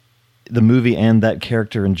about the movie and that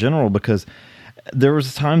character in general, because there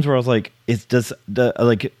was times where I was like, is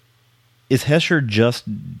Hesher just,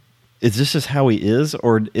 is this just how he is,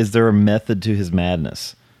 or is there a method to his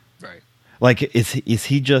madness? Right. Like, is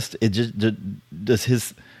he just, does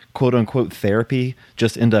his quote unquote therapy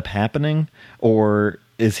just end up happening, or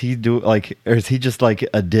is he or is he just like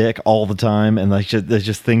a dick all the time, and like there's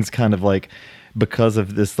just things kind of like, because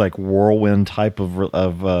of this like whirlwind type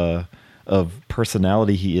of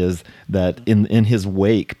personality he is, that in his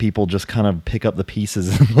wake people just kind of pick up the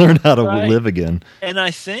pieces and learn how to live again. And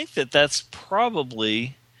I think that's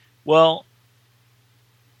probably, well,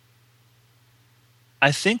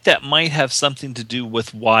 I think that might have something to do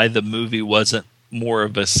with why the movie wasn't more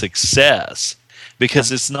of a success,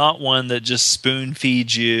 because it's not one that just spoon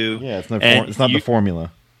feeds you. Yeah, it's not the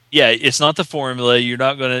formula. Yeah, it's not the formula. You're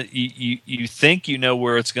not gonna. You think you know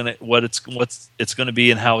where it's gonna, what it's gonna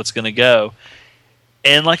be, and how it's gonna go.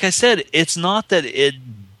 And like I said, it's not that it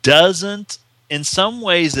doesn't. In some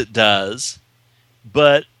ways, it does,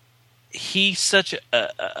 but he's such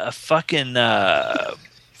a fucking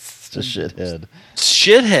just a shithead.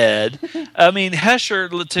 Shithead. I mean, Hesher.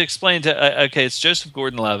 To explain to okay, it's Joseph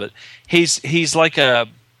Gordon-Levitt. He's like a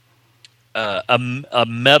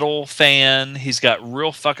metal fan. He's got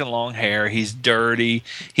real fucking long hair. He's dirty.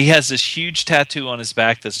 He has this huge tattoo on his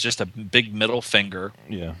back that's just a big middle finger.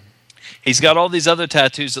 Yeah. He's got all these other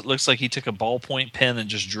tattoos that looks like he took a ballpoint pen and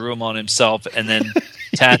just drew them on himself and then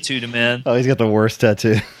tattooed them in. Oh, he's got the worst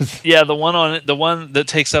tattoos. Yeah, the one that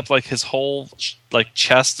takes up like his whole like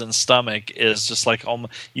chest and stomach is just like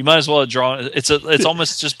almost, you might as well have drawn. It's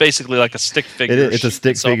almost just basically like a stick figure. It's a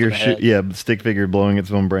stick figure. Stick figure blowing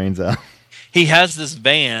its own brains out. He has this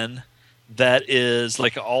van that is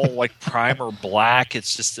like all like primer black.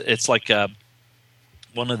 It's like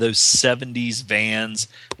one of those 70s vans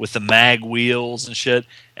with the mag wheels and shit.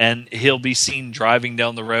 And he'll be seen driving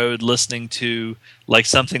down the road listening to like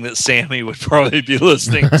something that Sammy would probably be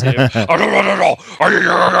listening to.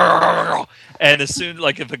 And as soon,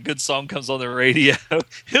 like, if a good song comes on the radio,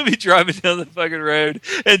 he'll be driving down the fucking road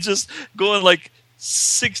and just going like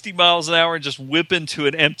 60 miles an hour and just whip into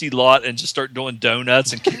an empty lot and just start doing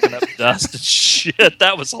donuts and kicking up dust and shit.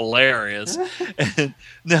 That was hilarious. And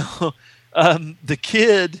no, the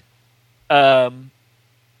kid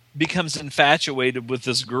becomes infatuated with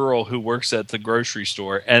this girl who works at the grocery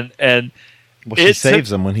store, and she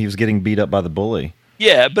saves him when he was getting beat up by the bully.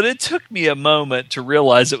 Yeah, but it took me a moment to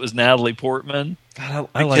realize it was Natalie Portman. God,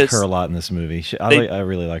 I like her a lot in this movie. I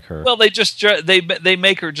really like her. Well, they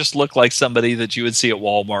make her just look like somebody that you would see at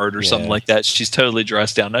Walmart or something like that. She's totally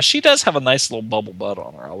dressed down. Now she does have a nice little bubble butt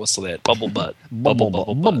on her. I will say that bubble butt, bubble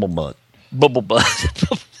butt.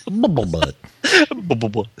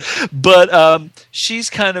 But she's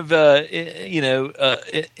kind of in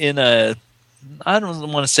a, I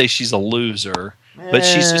don't want to say she's a loser. But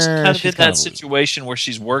she's just kind of in that situation where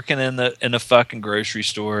she's working in a fucking grocery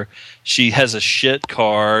store. She has a shit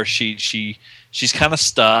car. She's kind of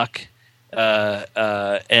stuck,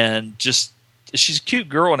 and just she's a cute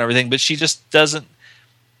girl and everything. But she just doesn't.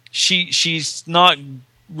 She's not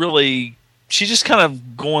really. She's just kind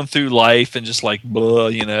of going through life and just like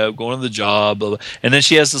blah, going to the job. Blah, blah. And then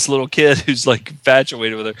she has this little kid who's like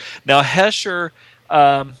infatuated with her. Now Hesher,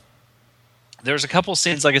 there's a couple of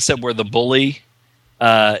scenes, like I said, where the bully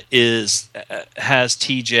has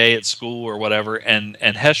TJ at school or whatever, and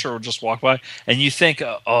Hesher will just walk by, and you think,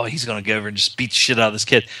 oh, he's going to go over and just beat the shit out of this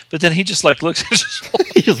kid, but then he just like looks,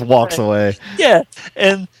 he just walks away. Yeah,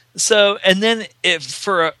 and then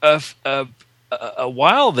for a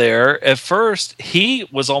while there, at first he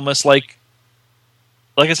was almost like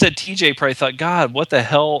I said, TJ probably thought, God, what the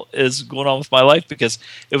hell is going on with my life? Because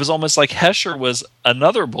it was almost like Hesher was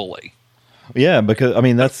another bully. Yeah, because I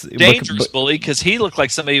mean that's dangerous bully, because he looked like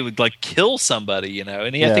somebody who would like kill somebody, and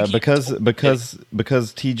because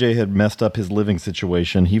TJ had messed up his living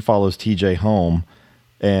situation, he follows TJ home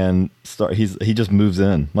and he just moves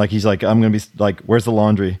in. Like he's like, I'm gonna be like, where's the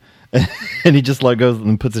laundry? And he just like goes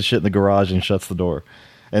and puts his shit in the garage and shuts the door.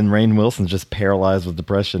 And Rainn Wilson's just paralyzed with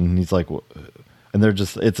depression, and he's like, and they're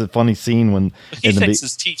just, it's a funny scene when he thinks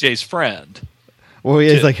it's TJ's friend. Well,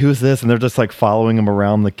 yeah, he's like, who's this? And they're just like following him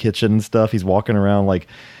around the kitchen and stuff. He's walking around like,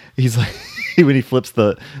 he's like, when he flips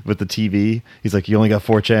with the TV, he's like, you only got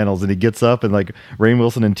 4 channels. And he gets up, and like Rainn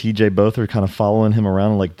Wilson and TJ both are kind of following him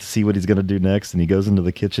around and like to see what he's going to do next. And he goes into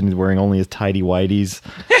the kitchen. He's wearing only his tidy whities.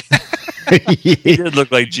 He did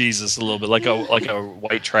look like Jesus a little bit, like a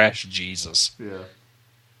white trash Jesus. Yeah.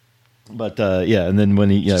 But yeah, and then when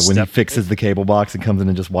he Step- fixes the cable box and comes in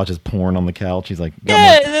and just watches porn on the couch, he's like,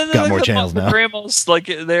 And then got the- more the- channels the now. Grandma's like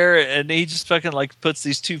there, and he just fucking like puts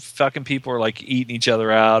these two fucking people are like eating each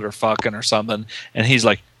other out or fucking or something, and he's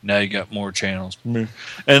like, "Now you got more channels." And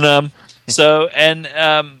so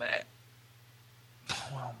well,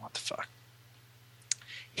 what the fuck?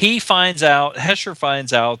 Hesher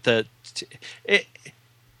finds out that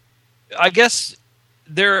I guess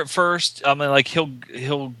there at first, I mean, like he'll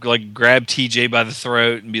like grab TJ by the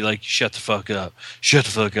throat and be like, "Shut the fuck up, shut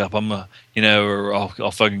the fuck up. I'm or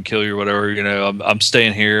I'll fucking kill you or whatever. I'm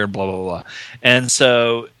staying here." Blah blah blah. And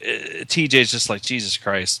so TJ's just like, "Jesus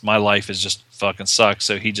Christ, my life is just fucking sucks."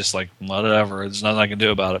 So he just like, whatever. There's nothing I can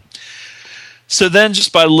do about it. So then,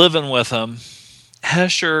 just by living with him,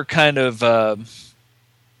 Hesher kind of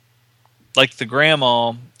like the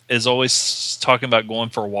grandma is always talking about going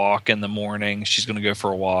for a walk in the morning. She's going to go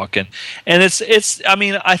for a walk, and it's. I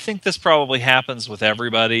mean, I think this probably happens with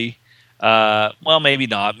everybody. Well, maybe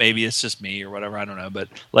not. Maybe it's just me or whatever. I don't know. But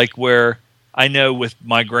like where I know with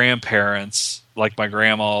my grandparents, like my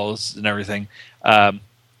grandmas and everything,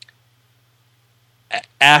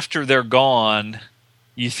 after they're gone,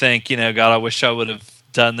 you think, God, I wish I would have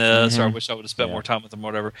done this, or I wish I would have spent more time with them, or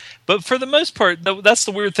whatever. But for the most part, that's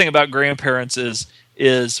the weird thing about grandparents is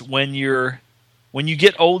when you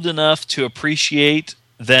get old enough to appreciate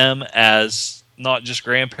them as not just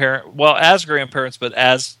as grandparents, but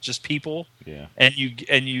as just people. Yeah. And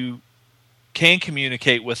you can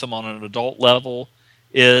communicate with them on an adult level.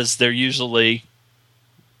 Is they're usually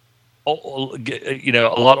a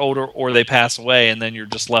lot older, or they pass away, and then you're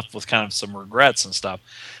just left with kind of some regrets and stuff.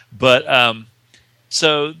 But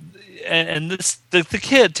so. And the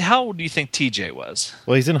kid, how old do you think TJ was?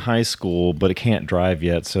 Well, he's in high school, but he can't drive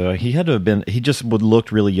yet. So he had to have been. He just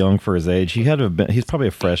looked really young for his age. He had to have been. He's probably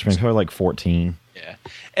a freshman, probably like 14. Yeah,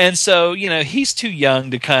 and so he's too young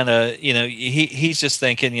to kind of he's just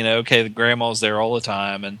thinking okay, the grandma's there all the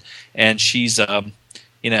time, and she's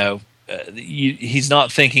he's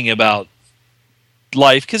not thinking about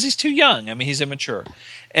life because he's too young. I mean, he's immature.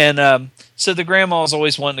 And so the grandma's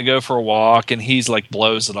always wanting to go for a walk, and he's like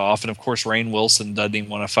blows it off. And of course, Rainn Wilson doesn't even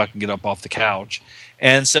want to fucking get up off the couch.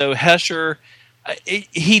 And so Hesher,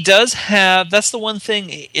 he does have. That's the one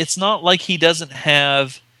thing. It's not like he doesn't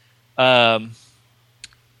have any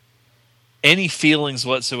feelings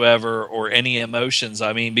whatsoever or any emotions.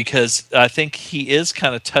 I mean, because I think he is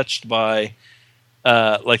kind of touched by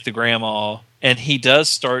like the grandma, and he does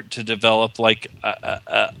start to develop like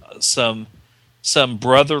some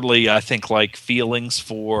brotherly, I think, like feelings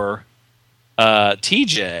for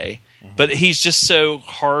TJ, but he's just so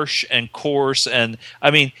harsh and coarse. And I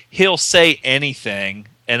mean, he'll say anything,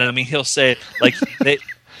 and I mean, he'll say like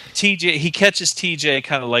TJ. He catches TJ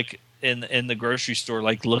kind of like in the grocery store,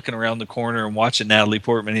 like looking around the corner and watching Natalie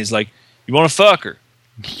Portman. He's like, "You want to fuck her?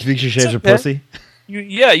 You think she shaves her pussy?"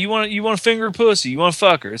 You want to finger a pussy. You want to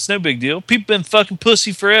fuck her. It's no big deal. People been fucking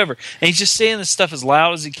pussy forever. And he's just saying this stuff as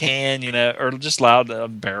loud as he can, or just loud,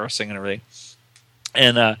 embarrassing and everything.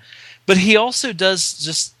 And but he also does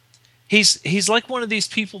just he's like one of these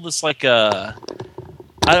people that's like I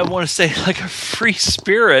don't want to say like a free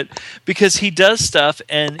spirit, because he does stuff,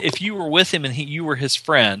 and if you were with him and you were his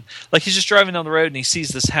friend, like he's just driving down the road and he sees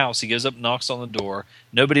this house, he goes up, knocks on the door,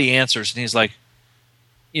 nobody answers, and he's like,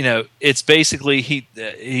 it's basically he's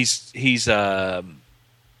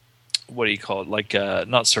what do you call it? Like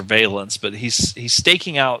not surveillance, but he's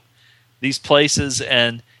staking out these places,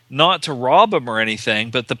 and not to rob them or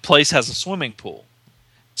anything, but the place has a swimming pool.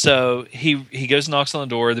 So he goes and knocks on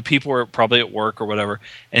the door. The people are probably at work or whatever,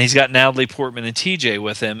 and he's got Natalie Portman and TJ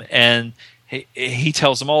with him, and he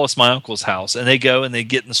tells them, "Oh, it's my uncle's house," and they go and they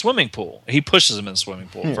get in the swimming pool. He pushes them in the swimming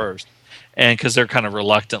pool first, and because they're kind of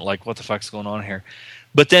reluctant, like, "What the fuck's going on here?"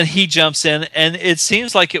 But then he jumps in, and it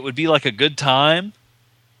seems like it would be like a good time.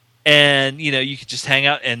 And, you could just hang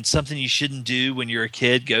out, and something you shouldn't do when you're a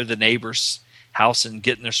kid, go to the neighbor's house and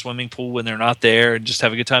get in their swimming pool when they're not there and just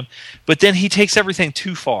have a good time. But then he takes everything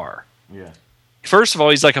too far. Yeah. First of all,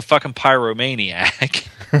 he's like a fucking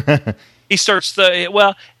pyromaniac. He starts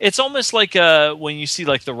it's almost like when you see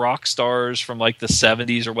like the rock stars from like the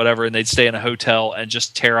 70s or whatever, and they'd stay in a hotel and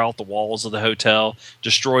just tear out the walls of the hotel,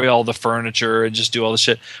 destroy all the furniture, and just do all the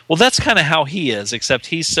shit. Well, that's kind of how he is, except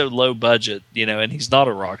he's so low budget, and he's not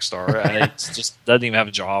a rock star. It's just doesn't even have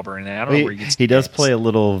a job or anything. I don't know where he gets. He does play a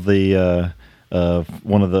little of the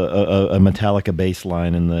one of the a Metallica bass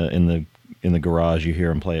line in the garage. You hear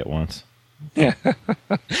him play it once. Yeah.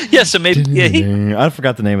 Yeah, so maybe I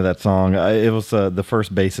forgot the name of that song. It was the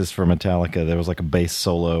first bassist for Metallica. There was like a bass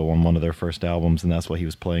solo on one of their first albums, and that's what he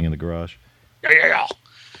was playing in the garage.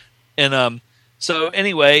 And so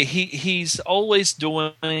anyway, he's always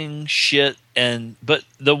doing shit, but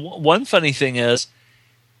the one funny thing is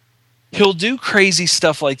he'll do crazy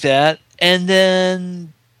stuff like that, and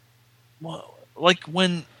then like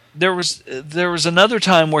when there was another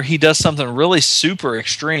time where he does something really super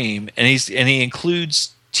extreme, and he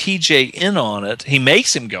includes TJ in on it. He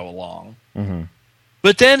makes him go along. Mm-hmm.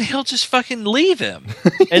 But then he'll just fucking leave him.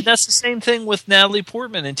 And that's the same thing with Natalie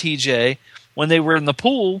Portman and TJ. When they were in the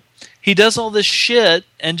pool, he does all this shit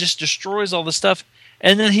and just destroys all the stuff.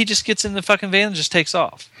 And then he just gets in the fucking van and just takes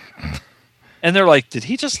off. And they're like, did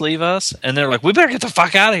he just leave us? And they're like, we better get the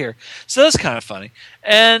fuck out of here. So that's kind of funny.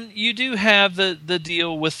 And you do have the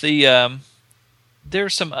deal with the...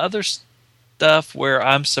 there's some other stuff where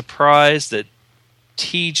I'm surprised that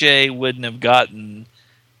TJ wouldn't have gotten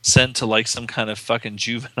sent to like some kind of fucking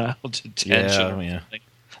juvenile detention. Yeah.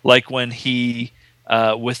 Like when he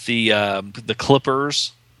with the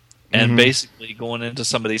Clippers and basically going into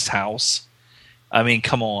somebody's house. I mean,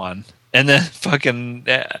 come on. And then fucking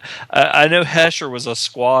I know Hesher was a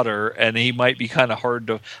squatter, and he might be kind of hard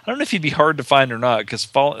to... I don't know if he'd be hard to find or not, because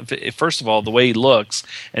first of all, the way he looks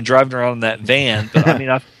and driving around in that van, but I mean,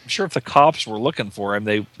 I'm sure if the cops were looking for him,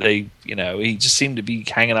 they he just seemed to be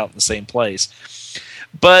hanging out in the same place.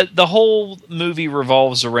 But the whole movie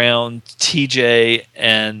revolves around TJ,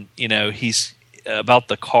 and he's about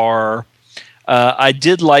the car. I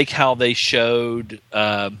did like how they showed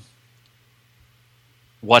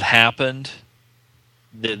what happened,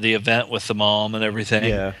 the event with the mom and everything.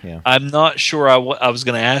 Yeah. I'm not sure. I was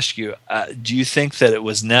going to ask you. Do you think that it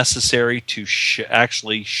was necessary to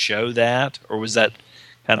actually show that, or was that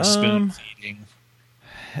kind of spoon feeding?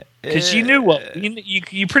 Because you knew what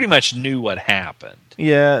you pretty much knew what happened.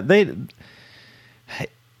 Yeah,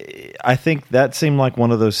 I think that seemed like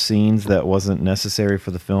one of those scenes that wasn't necessary for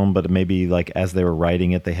the film, but maybe like as they were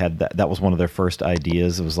writing it, they had that was one of their first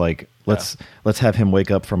ideas. It was like let's have him wake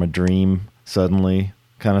up from a dream suddenly,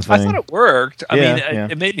 kind of thing. I thought it worked. I mean,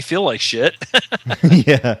 it made me feel like shit.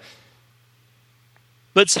 Yeah,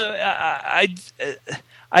 but so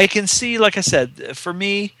I can see, like I said, for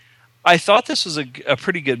me, I thought this was a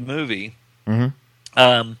pretty good movie.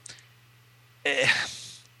 Mm-hmm.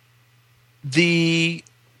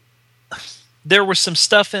 There was some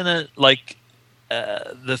stuff in it, like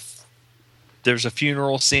there's a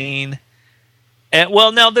funeral scene, and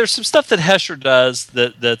now there's some stuff that Hesher does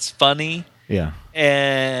that's funny. Yeah,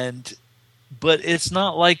 but it's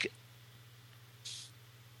not like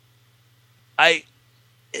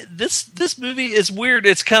this movie is weird.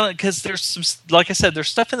 It's kind of because there's some, like I said, there's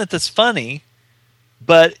stuff in it that's funny,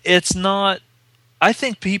 but it's not. I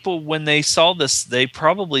think people, when they saw this, they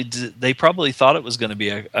probably thought it was going to be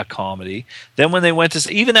a comedy. Then when they went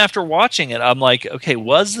to, even after watching it, I'm like, okay,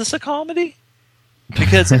 was this a comedy?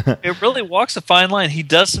 Because it really walks a fine line. He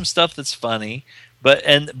does some stuff that's funny, but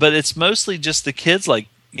it's mostly just the kids, like,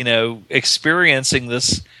 experiencing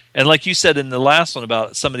this. And like you said in the last one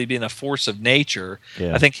about somebody being a force of nature,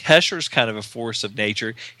 I think Hesher's kind of a force of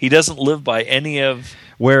nature. He doesn't live by any of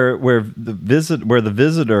where the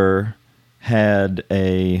visitor had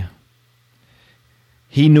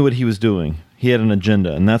he knew what he was doing. He had an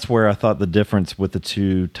agenda, and that's where I thought the difference with the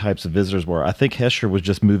two types of visitors were. I think Hesher was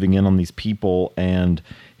just moving in on these people, and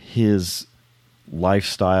his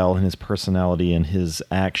lifestyle and his personality and his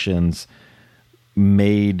actions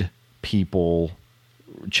made people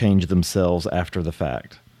change themselves after the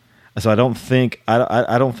fact. So I don't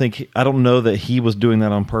know that he was doing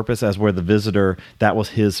that on purpose, as where the visitor, that was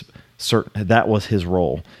his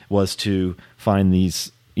role, was to find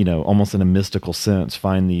these, almost in a mystical sense,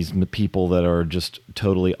 find these people that are just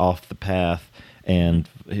totally off the path and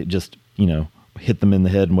just, hit them in the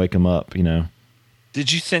head and wake them up,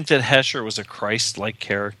 Did you think that Hesher was a Christ-like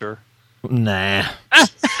character? Nah.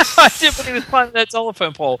 I did when he was playing that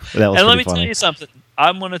telephone pole. And let me tell you something.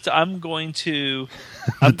 I'm going to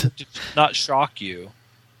not shock you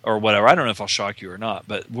or whatever. I don't know if I'll shock you or not,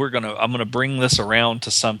 but I'm gonna bring this around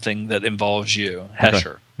to something that involves you,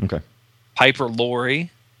 Hesher. Okay. Piper Laurie,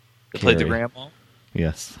 who played the grandma.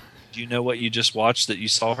 Yes. Do you know what you just watched that you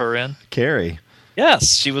saw her in? Carrie.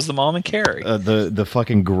 Yes, she was the mom in Carrie. The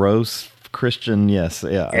fucking gross Christian. Yes.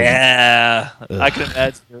 Yeah. Yeah. I can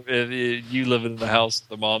imagine if you living in the house with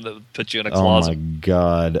the mom that would put you in a closet. Oh my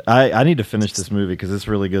God. I need to finish this movie because it's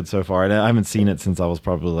really good so far. And I haven't seen it since I was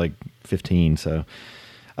probably like 15. So.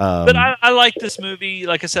 But I like this movie.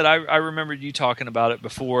 Like I said, I remembered you talking about it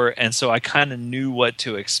before, and so I kind of knew what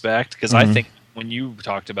to expect, because I think when you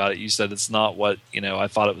talked about it, you said it's not what I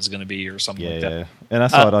thought it was going to be, or something like that. Yeah, and I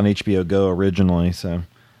saw it on HBO Go originally. So,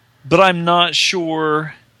 but I'm not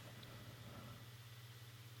sure.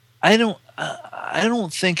 I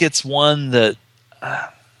don't think it's one that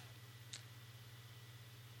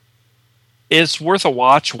it's worth a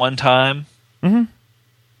watch one time. Mm-hmm.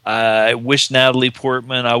 I wish Natalie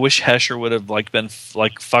Portman. I wish Hesher would have been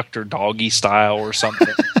fucked her doggy style or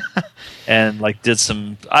something, and did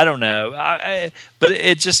some. I don't know. But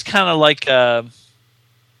it just kind of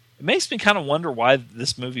it makes me kind of wonder why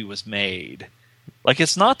this movie was made.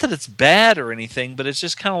 It's not that it's bad or anything, but it's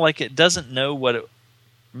just kind of it doesn't know what it.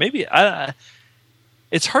 Maybe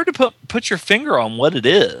it's hard to put your finger on what it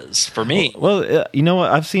is for me. Well, you know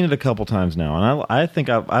what? I've seen it a couple times now, and I think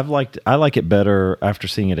I like it better after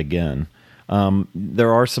seeing it again.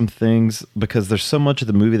 There are some things because there's so much of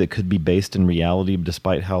the movie that could be based in reality,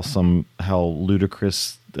 despite how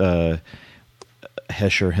ludicrous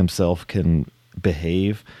Hesher himself can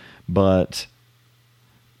behave. But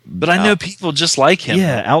I know people just like him.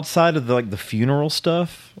 Yeah, outside of the funeral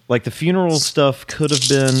stuff, the funeral stuff could have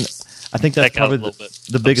been. I think that's probably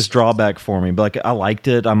the biggest drawback for me. But I liked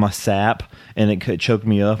it. I'm a sap, and it choked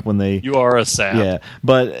me up when they. You are a sap. Yeah,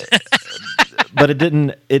 but it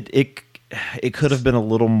didn't. It could have been a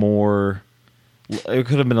little more. It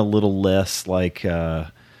could have been a little less I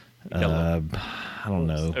don't know,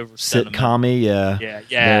 sitcom-y. Yeah.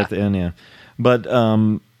 At the end, yeah. But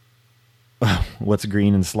what's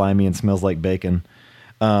green and slimy and smells like bacon?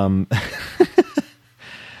 But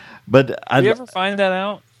did you ever find that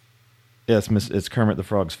out? Yes, it's Kermit the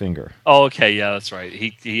Frog's finger. Oh, okay, yeah, that's right.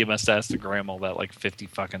 He must have asked the grandma that 50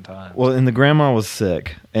 fucking times. Well, and the grandma was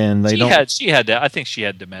sick, and She had I think she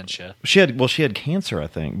had dementia. She had cancer, I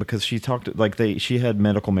think, because she talked she had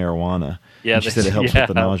medical marijuana. Yeah, and she said it helps with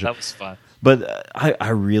the nausea. That was fun. But I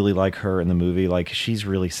really like her in the movie. She's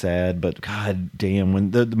really sad, but god damn,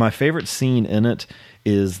 when my favorite scene in it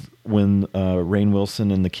is when Rainn Wilson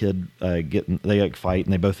and the kid they fight,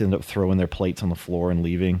 and they both end up throwing their plates on the floor and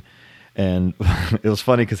leaving. And it was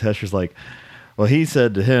funny because Hesher's well, he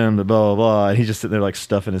said to him, blah, blah, blah, and he's just sitting there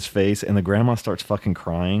stuffing his face, and the grandma starts fucking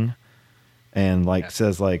crying and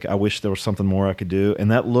says I wish there was something more I could do.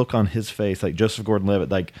 And that look on his face, Joseph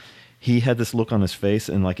Gordon-Levitt, he had this look on his face,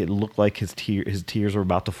 and it looked like his tears were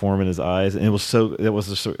about to form in his eyes. And it was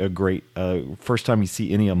just a great first time you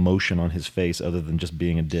see any emotion on his face other than just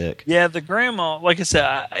being a dick. Yeah, the grandma, like I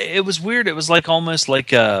said, it was weird. It was almost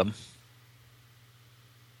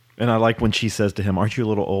and I like when she says to him, "Aren't you a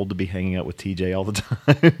little old to be hanging out with TJ all the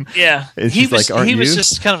time?" Yeah, and he she's was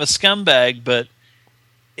just kind of a scumbag, but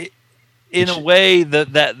in a way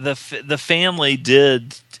that the family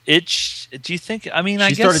did it. Do you think? I mean, I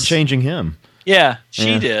guess she started changing him. Yeah,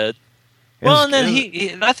 she did. Well, and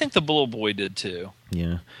then I think the little boy did too.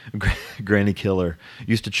 Yeah, Granny Killer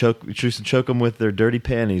used to choke them with their dirty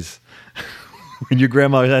panties. When your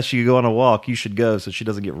grandma asks you to go on a walk, you should go so she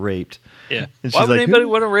doesn't get raped. Yeah. And Why would anybody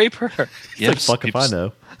want to rape her? Fuck if I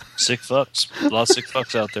know. Sick fucks. A lot of sick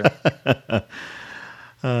fucks out there.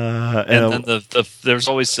 And then there's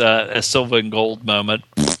always a silver and gold moment.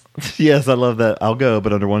 Yes, I love that. I'll go,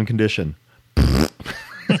 but under one condition. But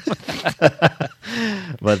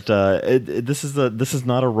this is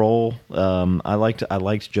not a role. I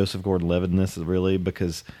liked Joseph Gordon-Levitt in this really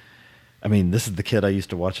because. I mean, this is the kid I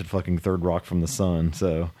used to watch at fucking Third Rock from the Sun,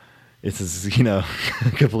 so it's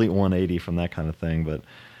complete 180 from that kind of thing. But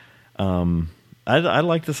I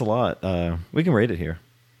like this a lot. We can rate it here.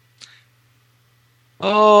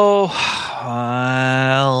 Oh,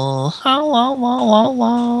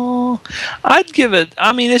 well, I'd give it.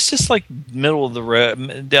 I mean, it's just middle of the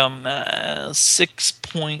road, down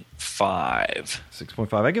 6.5.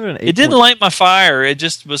 6.5. I give it an 8. It didn't light my fire. It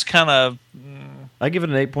just was kind of. I give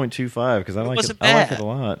it an 8.25 because I like it. Bad. I like it a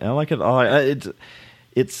lot. I like it all.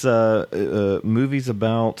 It's movies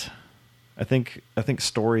about. I think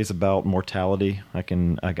stories about mortality. I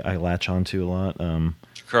latch onto a lot.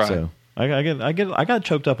 Cry. So I got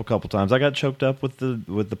choked up a couple times. I got choked up with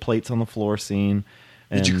the plates on the floor scene.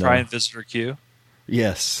 Did you cry in Visitor Q?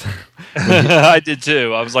 Yes. I did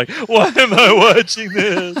too. I was like, why am I watching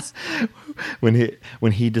this?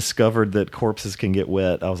 When he discovered that corpses can get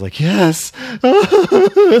wet, I was like, yes.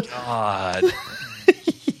 God.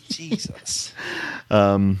 Jesus.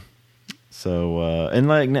 So and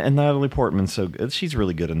Natalie Portman, so she's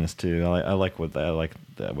really good in this too. I like what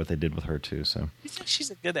they did with her too. So you think she's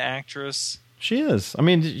a good actress? She is. I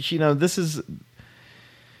mean, this is.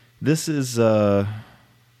 I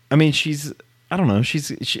mean, she's. I don't know.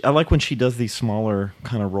 I like when she does these smaller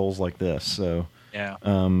kind of roles like this. So yeah.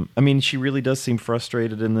 I mean, she really does seem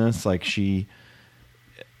frustrated in this. And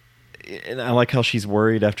I like how she's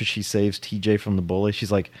worried after she saves TJ from the bully.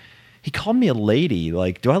 She's like, he called me a lady.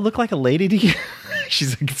 Do I look like a lady to you?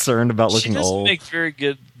 She's concerned about looking she doesn't old. make very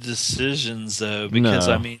good decisions, though, because,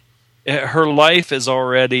 No. I mean, her life is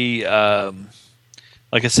already,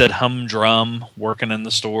 like I said, humdrum, working in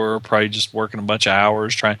the store, probably just working a bunch of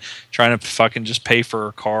hours, trying to fucking just pay for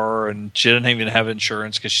her car, and she doesn't even have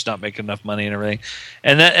insurance because she's not making enough money and everything.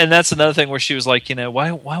 And that's another thing where she was like,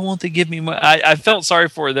 why won't they give me more? I felt sorry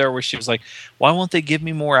for her there, where she was like, why won't they give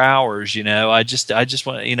me more hours? I just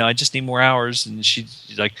want, I just need more hours. And she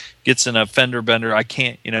like gets in a fender bender. I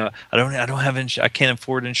can't, I don't have I can't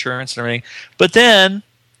afford insurance and everything. But then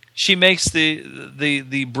she makes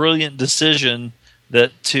the brilliant decision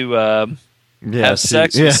that to have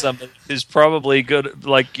sex with somebody who's probably good.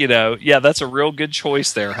 Like, that's a real good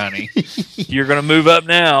choice there, honey. You're going to move up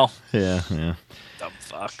now. Yeah. Dumb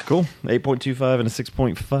fuck. Cool. 8.25 and a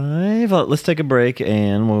 6.5. Let's take a break,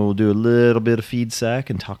 and we'll do a little bit of feed sack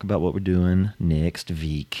and talk about what we're doing next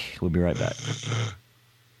week. We'll be right back.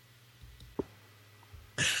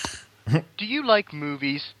 Do you like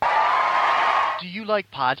movies? Do you like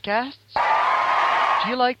podcasts? Do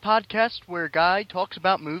you like podcasts where a guy talks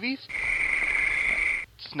about movies?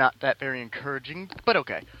 It's not that very encouraging, but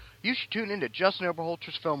okay. You should tune in to Justin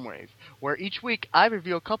Oberholtzer's Film Rave, where each week I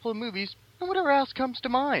review a couple of movies and whatever else comes to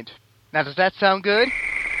mind. Now, does that sound good?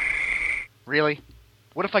 Really?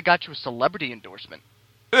 What if I got you a celebrity endorsement?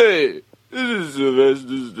 Hey, this is Sylvester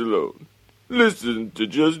Stallone. Listen to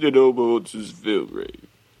Justin Oberholtzer's Film Rave.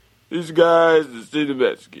 This guy's the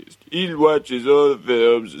cinemasochist. He watches all the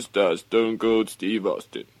films that star Stone Cold Steve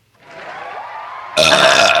Austin.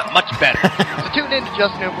 Much better. So tune in to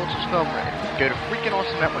Justin Oberholtzer's Film Rave. Go to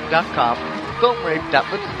freakingawesomenetwork.com,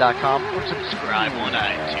 filmrave.libsyn.com, or subscribe on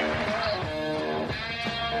iTunes.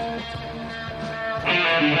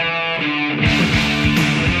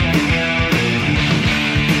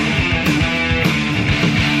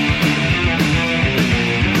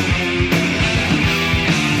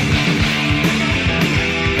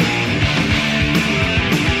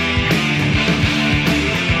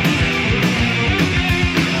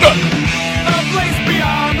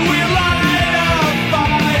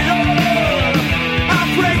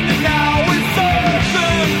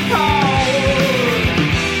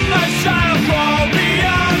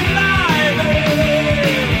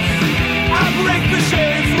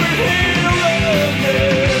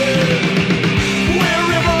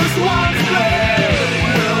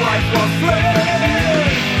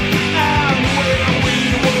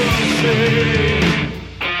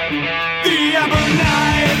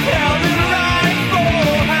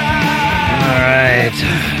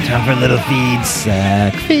 Time for a little feed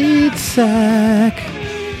sack. Feed sack.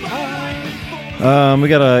 We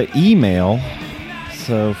got an email.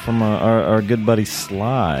 So from our good buddy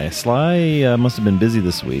Sly. Sly must have been busy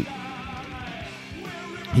this week.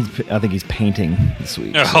 I think he's painting this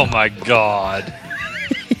week. Oh my god.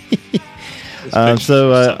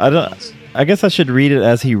 I guess I should read it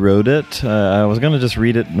as he wrote it. I was going to just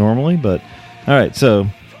read it normally, but all right. So.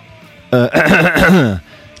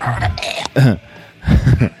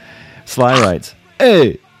 Sly writes,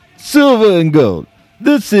 "Hey, Silver and Gold,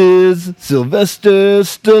 this is Sylvester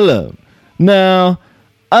Stallone. Now,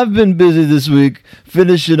 I've been busy this week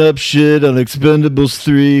finishing up shit on Expendables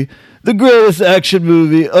 3, the greatest action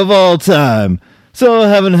movie of all time, so I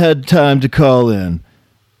haven't had time to call in.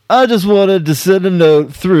 I just wanted to send a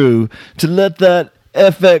note through to let that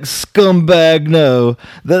FX scumbag know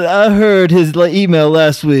that I heard his email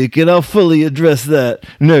last week, and I'll fully address that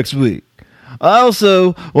next week. I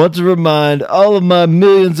also want to remind all of my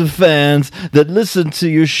millions of fans that listen to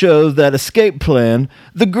your show that Escape Plan,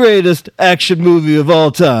 the greatest action movie of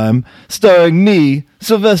all time, starring me,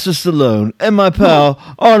 Sylvester Stallone, and my pal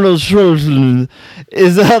Arnold Schwarzenegger,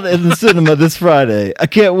 is out in the cinema this Friday. I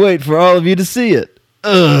can't wait for all of you to see it.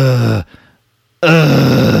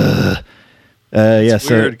 It's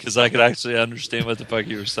weird because I could actually understand what the fuck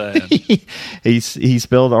you were saying. He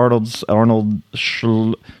spelled Arnold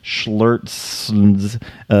Schlertz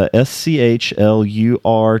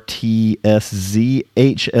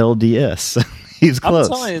SCHLURTSZHLDS. He's close.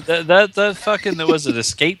 I'm telling you that fucking was an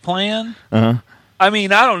Escape Plan. I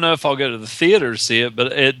mean, I don't know if I'll go to the theater to see it,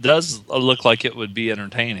 but it does look like it would be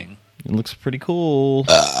entertaining. It looks pretty cool.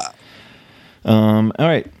 All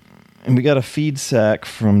right, and we got a feed sack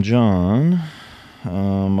from John. A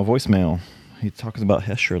voicemail. He talks about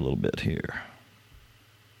Hesher a little bit here.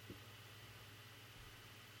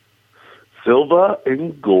 Silver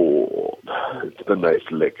and Gold. It's a nice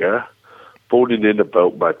liquor. Phoning in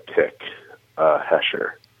about my pick,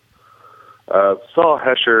 Hesher. Saw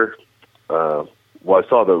Hesher. I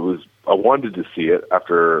saw that I wanted to see it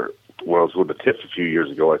after when I was going to TIFF a few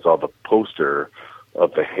years ago. I saw the poster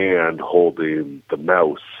of the hand holding the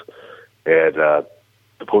mouse, and the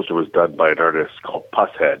poster was done by an artist called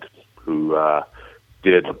Pusshead, who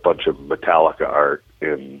did a bunch of Metallica art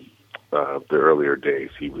in the earlier days.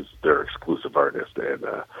 He was their exclusive artist, and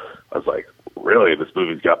I was like, really? This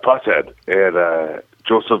movie's got Pusshead and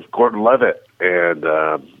Joseph Gordon-Levitt and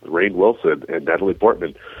Rainn Wilson and Natalie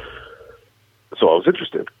Portman. So I was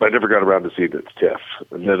interested, but I never got around to seeing it at TIFF.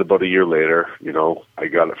 And then about a year later, I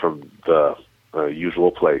got it from the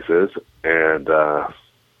usual places, and I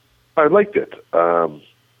liked it.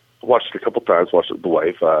 Watched it a couple times, watched it with the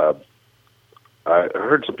wife. I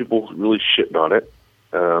heard some people really shitting on it,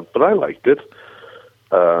 but I liked it.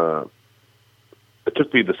 It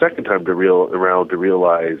took me the second time to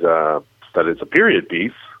realize that it's a period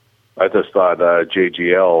piece. I just thought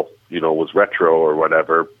JGL, was retro or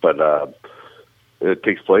whatever, but it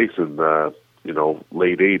takes place in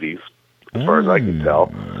late 80s, as far as I can tell.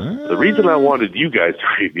 The reason I wanted you guys to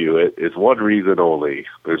review it is one reason only.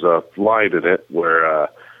 There's a line in it where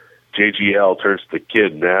JGL turns to the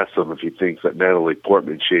kid and asks him if he thinks that Natalie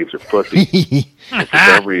Portman shaves her pussy. And for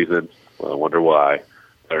some reason, I wonder why,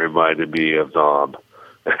 that reminded me of Dom.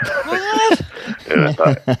 And I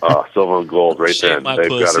thought, silver and gold right then. They've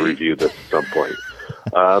got to review this at some point.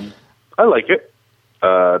 I like it.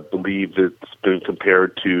 I believe it's been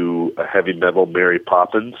compared to a heavy metal Mary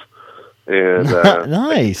Poppins. And nice.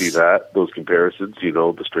 I can see that, those comparisons.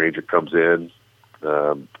 The stranger comes in,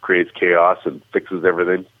 creates chaos, and fixes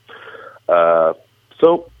everything.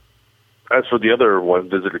 So, as for the other one,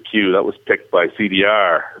 Visitor Q, that was picked by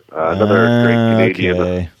CDR, another great Canadian.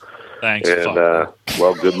 Okay. Thanks. And,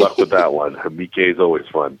 well, good luck with that one. Mickey is always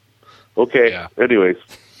fun. Okay, anyways,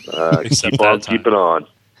 keep on keeping on.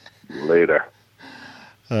 Later.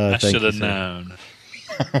 I should have known.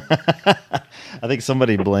 I think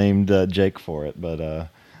somebody blamed Jake for it, but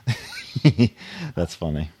that's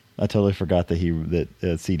funny. I totally forgot that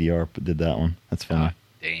CDR did that one. That's funny.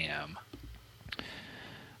 Damn.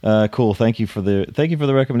 Cool. Thank you for the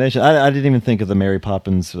recommendation. I didn't even think of the Mary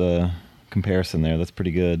Poppins comparison there. That's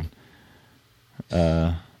pretty good.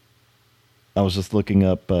 I was just looking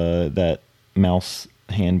up that mouse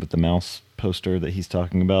hand with the mouse poster that he's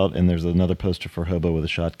talking about, and there's another poster for Hobo with a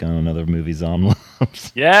Shotgun, another movie,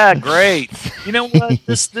 Zomlops. Yeah, great. You know what?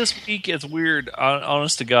 This week is weird,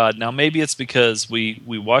 honest to God. Now, maybe it's because we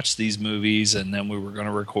watched these movies and then we were going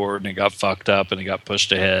to record and it got fucked up and it got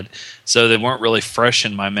pushed ahead. So they weren't really fresh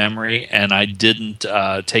in my memory, and I didn't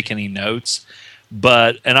take any notes.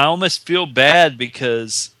 And I almost feel bad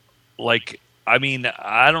because, I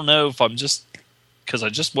don't know if I'm just... because I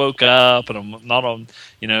just woke up and I'm not on,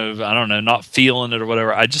 I don't know, not feeling it or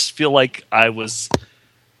whatever. I just feel like I was,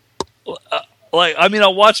 I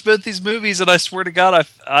watched both these movies, and I swear to God,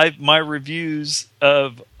 my reviews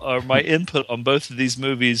or my input on both of these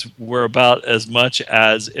movies were about as much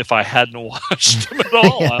as if I hadn't watched them at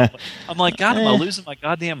all. I'm like, God, am I losing my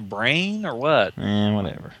goddamn brain or what?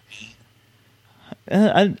 Whatever.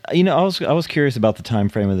 I was curious about the time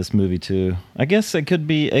frame of this movie too. I guess it would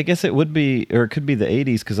be, or it could be the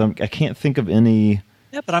 80s, because I can't think of any.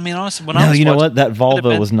 Yeah, but honestly, when I was what? That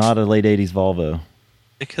Volvo was not a late 80s Volvo.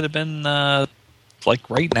 It could have been right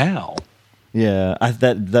now. Yeah,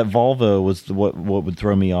 that Volvo was what would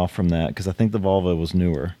throw me off from that, because I think the Volvo was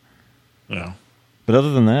newer. Yeah. But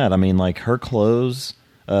other than that, her clothes,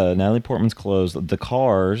 Natalie Portman's clothes, the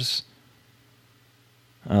cars.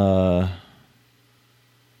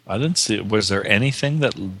 I didn't see. Was there anything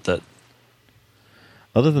that?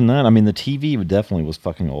 Other than that, the TV definitely was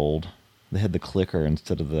fucking old. They had the clicker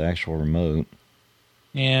instead of the actual remote.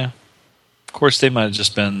 Yeah, of course they might have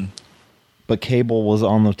just been. But cable was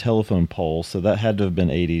on the telephone pole, so that had to have been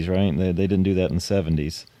 80s, right? They didn't do that in the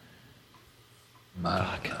 70s.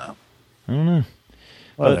 Fuck. I don't know.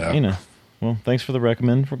 But well, thanks for the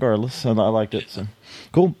recommend. Regardless, I liked it. So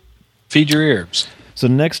cool. Feed your ears. So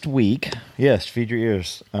next week, yes, feed your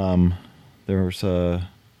ears. There's a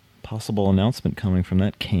possible announcement coming from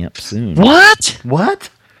that camp soon. What?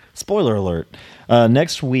 Spoiler alert.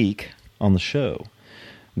 Next week on the show,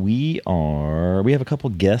 we have a couple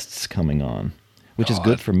guests coming on, which is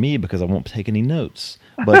good for me because I won't take any notes.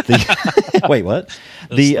 But wait, what?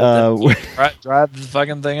 Drive the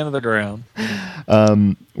fucking thing into the ground.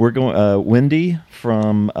 We're going Wendy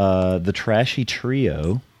from the Trashy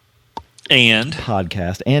Trio. And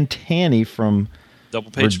podcast, and Tanny from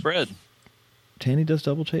Double Page Spread. Tanny does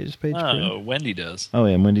double page spread. No, Wendy does. Oh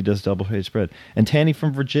yeah, Wendy does double page spread. And Tanny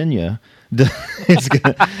from Virginia, they're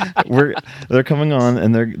coming on,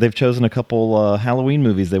 and they've chosen a couple Halloween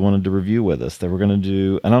movies they wanted to review with us. They were going to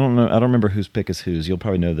do, and I don't remember whose pick is whose. You'll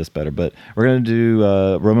probably know this better, but we're going to do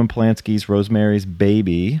Roman Polanski's Rosemary's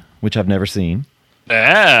Baby, which I've never seen.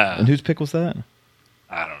 Yeah. And whose pick was that?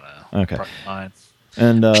 I don't know. Okay. Probably mine.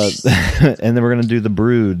 And and then we're going to do The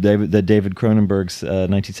Brood, David Cronenberg's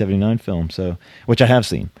 1979 film, which I have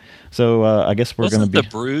seen. So I guess we're going to be The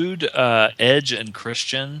Brood, Edge and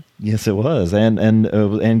Christian. Yes, it was,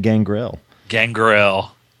 and Gangrel.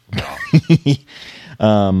 Gangrel. So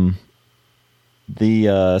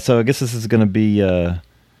I guess this is going to be our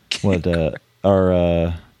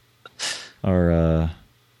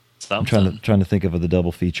I'm trying to think of the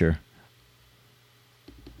double feature.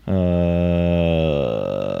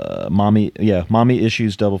 Mommy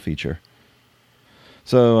Issues double feature.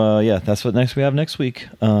 So that's what we have next week.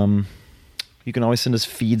 You can always send us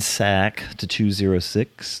feedsack to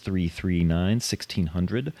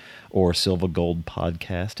 206-339-1600 or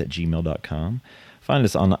silvergoldpodcast@gmail.com. Find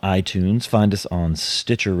us on iTunes. Find us on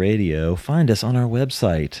Stitcher Radio. Find us on our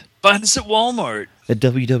website. Find us at Walmart. At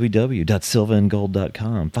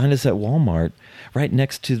www.silvaandgold.com. Find us at Walmart right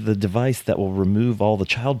next to the device that will remove all the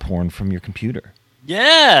child porn from your computer.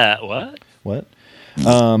 Yeah. What?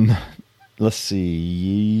 Let's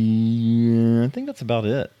see. I think that's about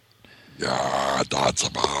it. Yeah, that's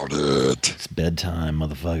about it. It's bedtime,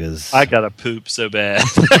 motherfuckers. I gotta poop so bad.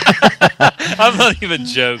 I'm not even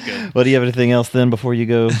joking. Well, do you have anything else then before you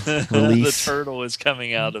go release? The turtle is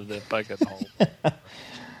coming out of the fucking hole.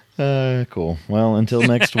 Cool. Well, until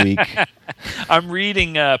next week. I'm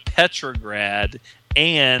reading Petrograd,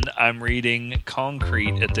 and I'm reading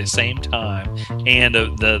Concrete at the same time, and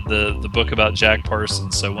the book about Jack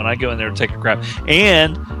Parsons. So when I go in there to take a crap,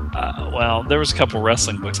 and there was a couple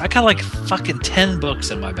wrestling books. I got like fucking 10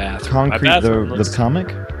 books in my bathroom. Concrete, the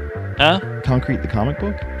comic? Huh? Concrete, the comic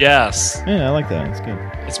book? Yes. Yeah, I like that. It's good.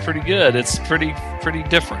 It's pretty good. It's pretty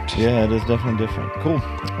different. Yeah, it is definitely different. Cool.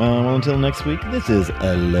 Well, until next week, this is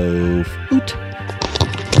a loaf oot.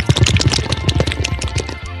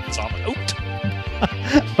 It's on oot.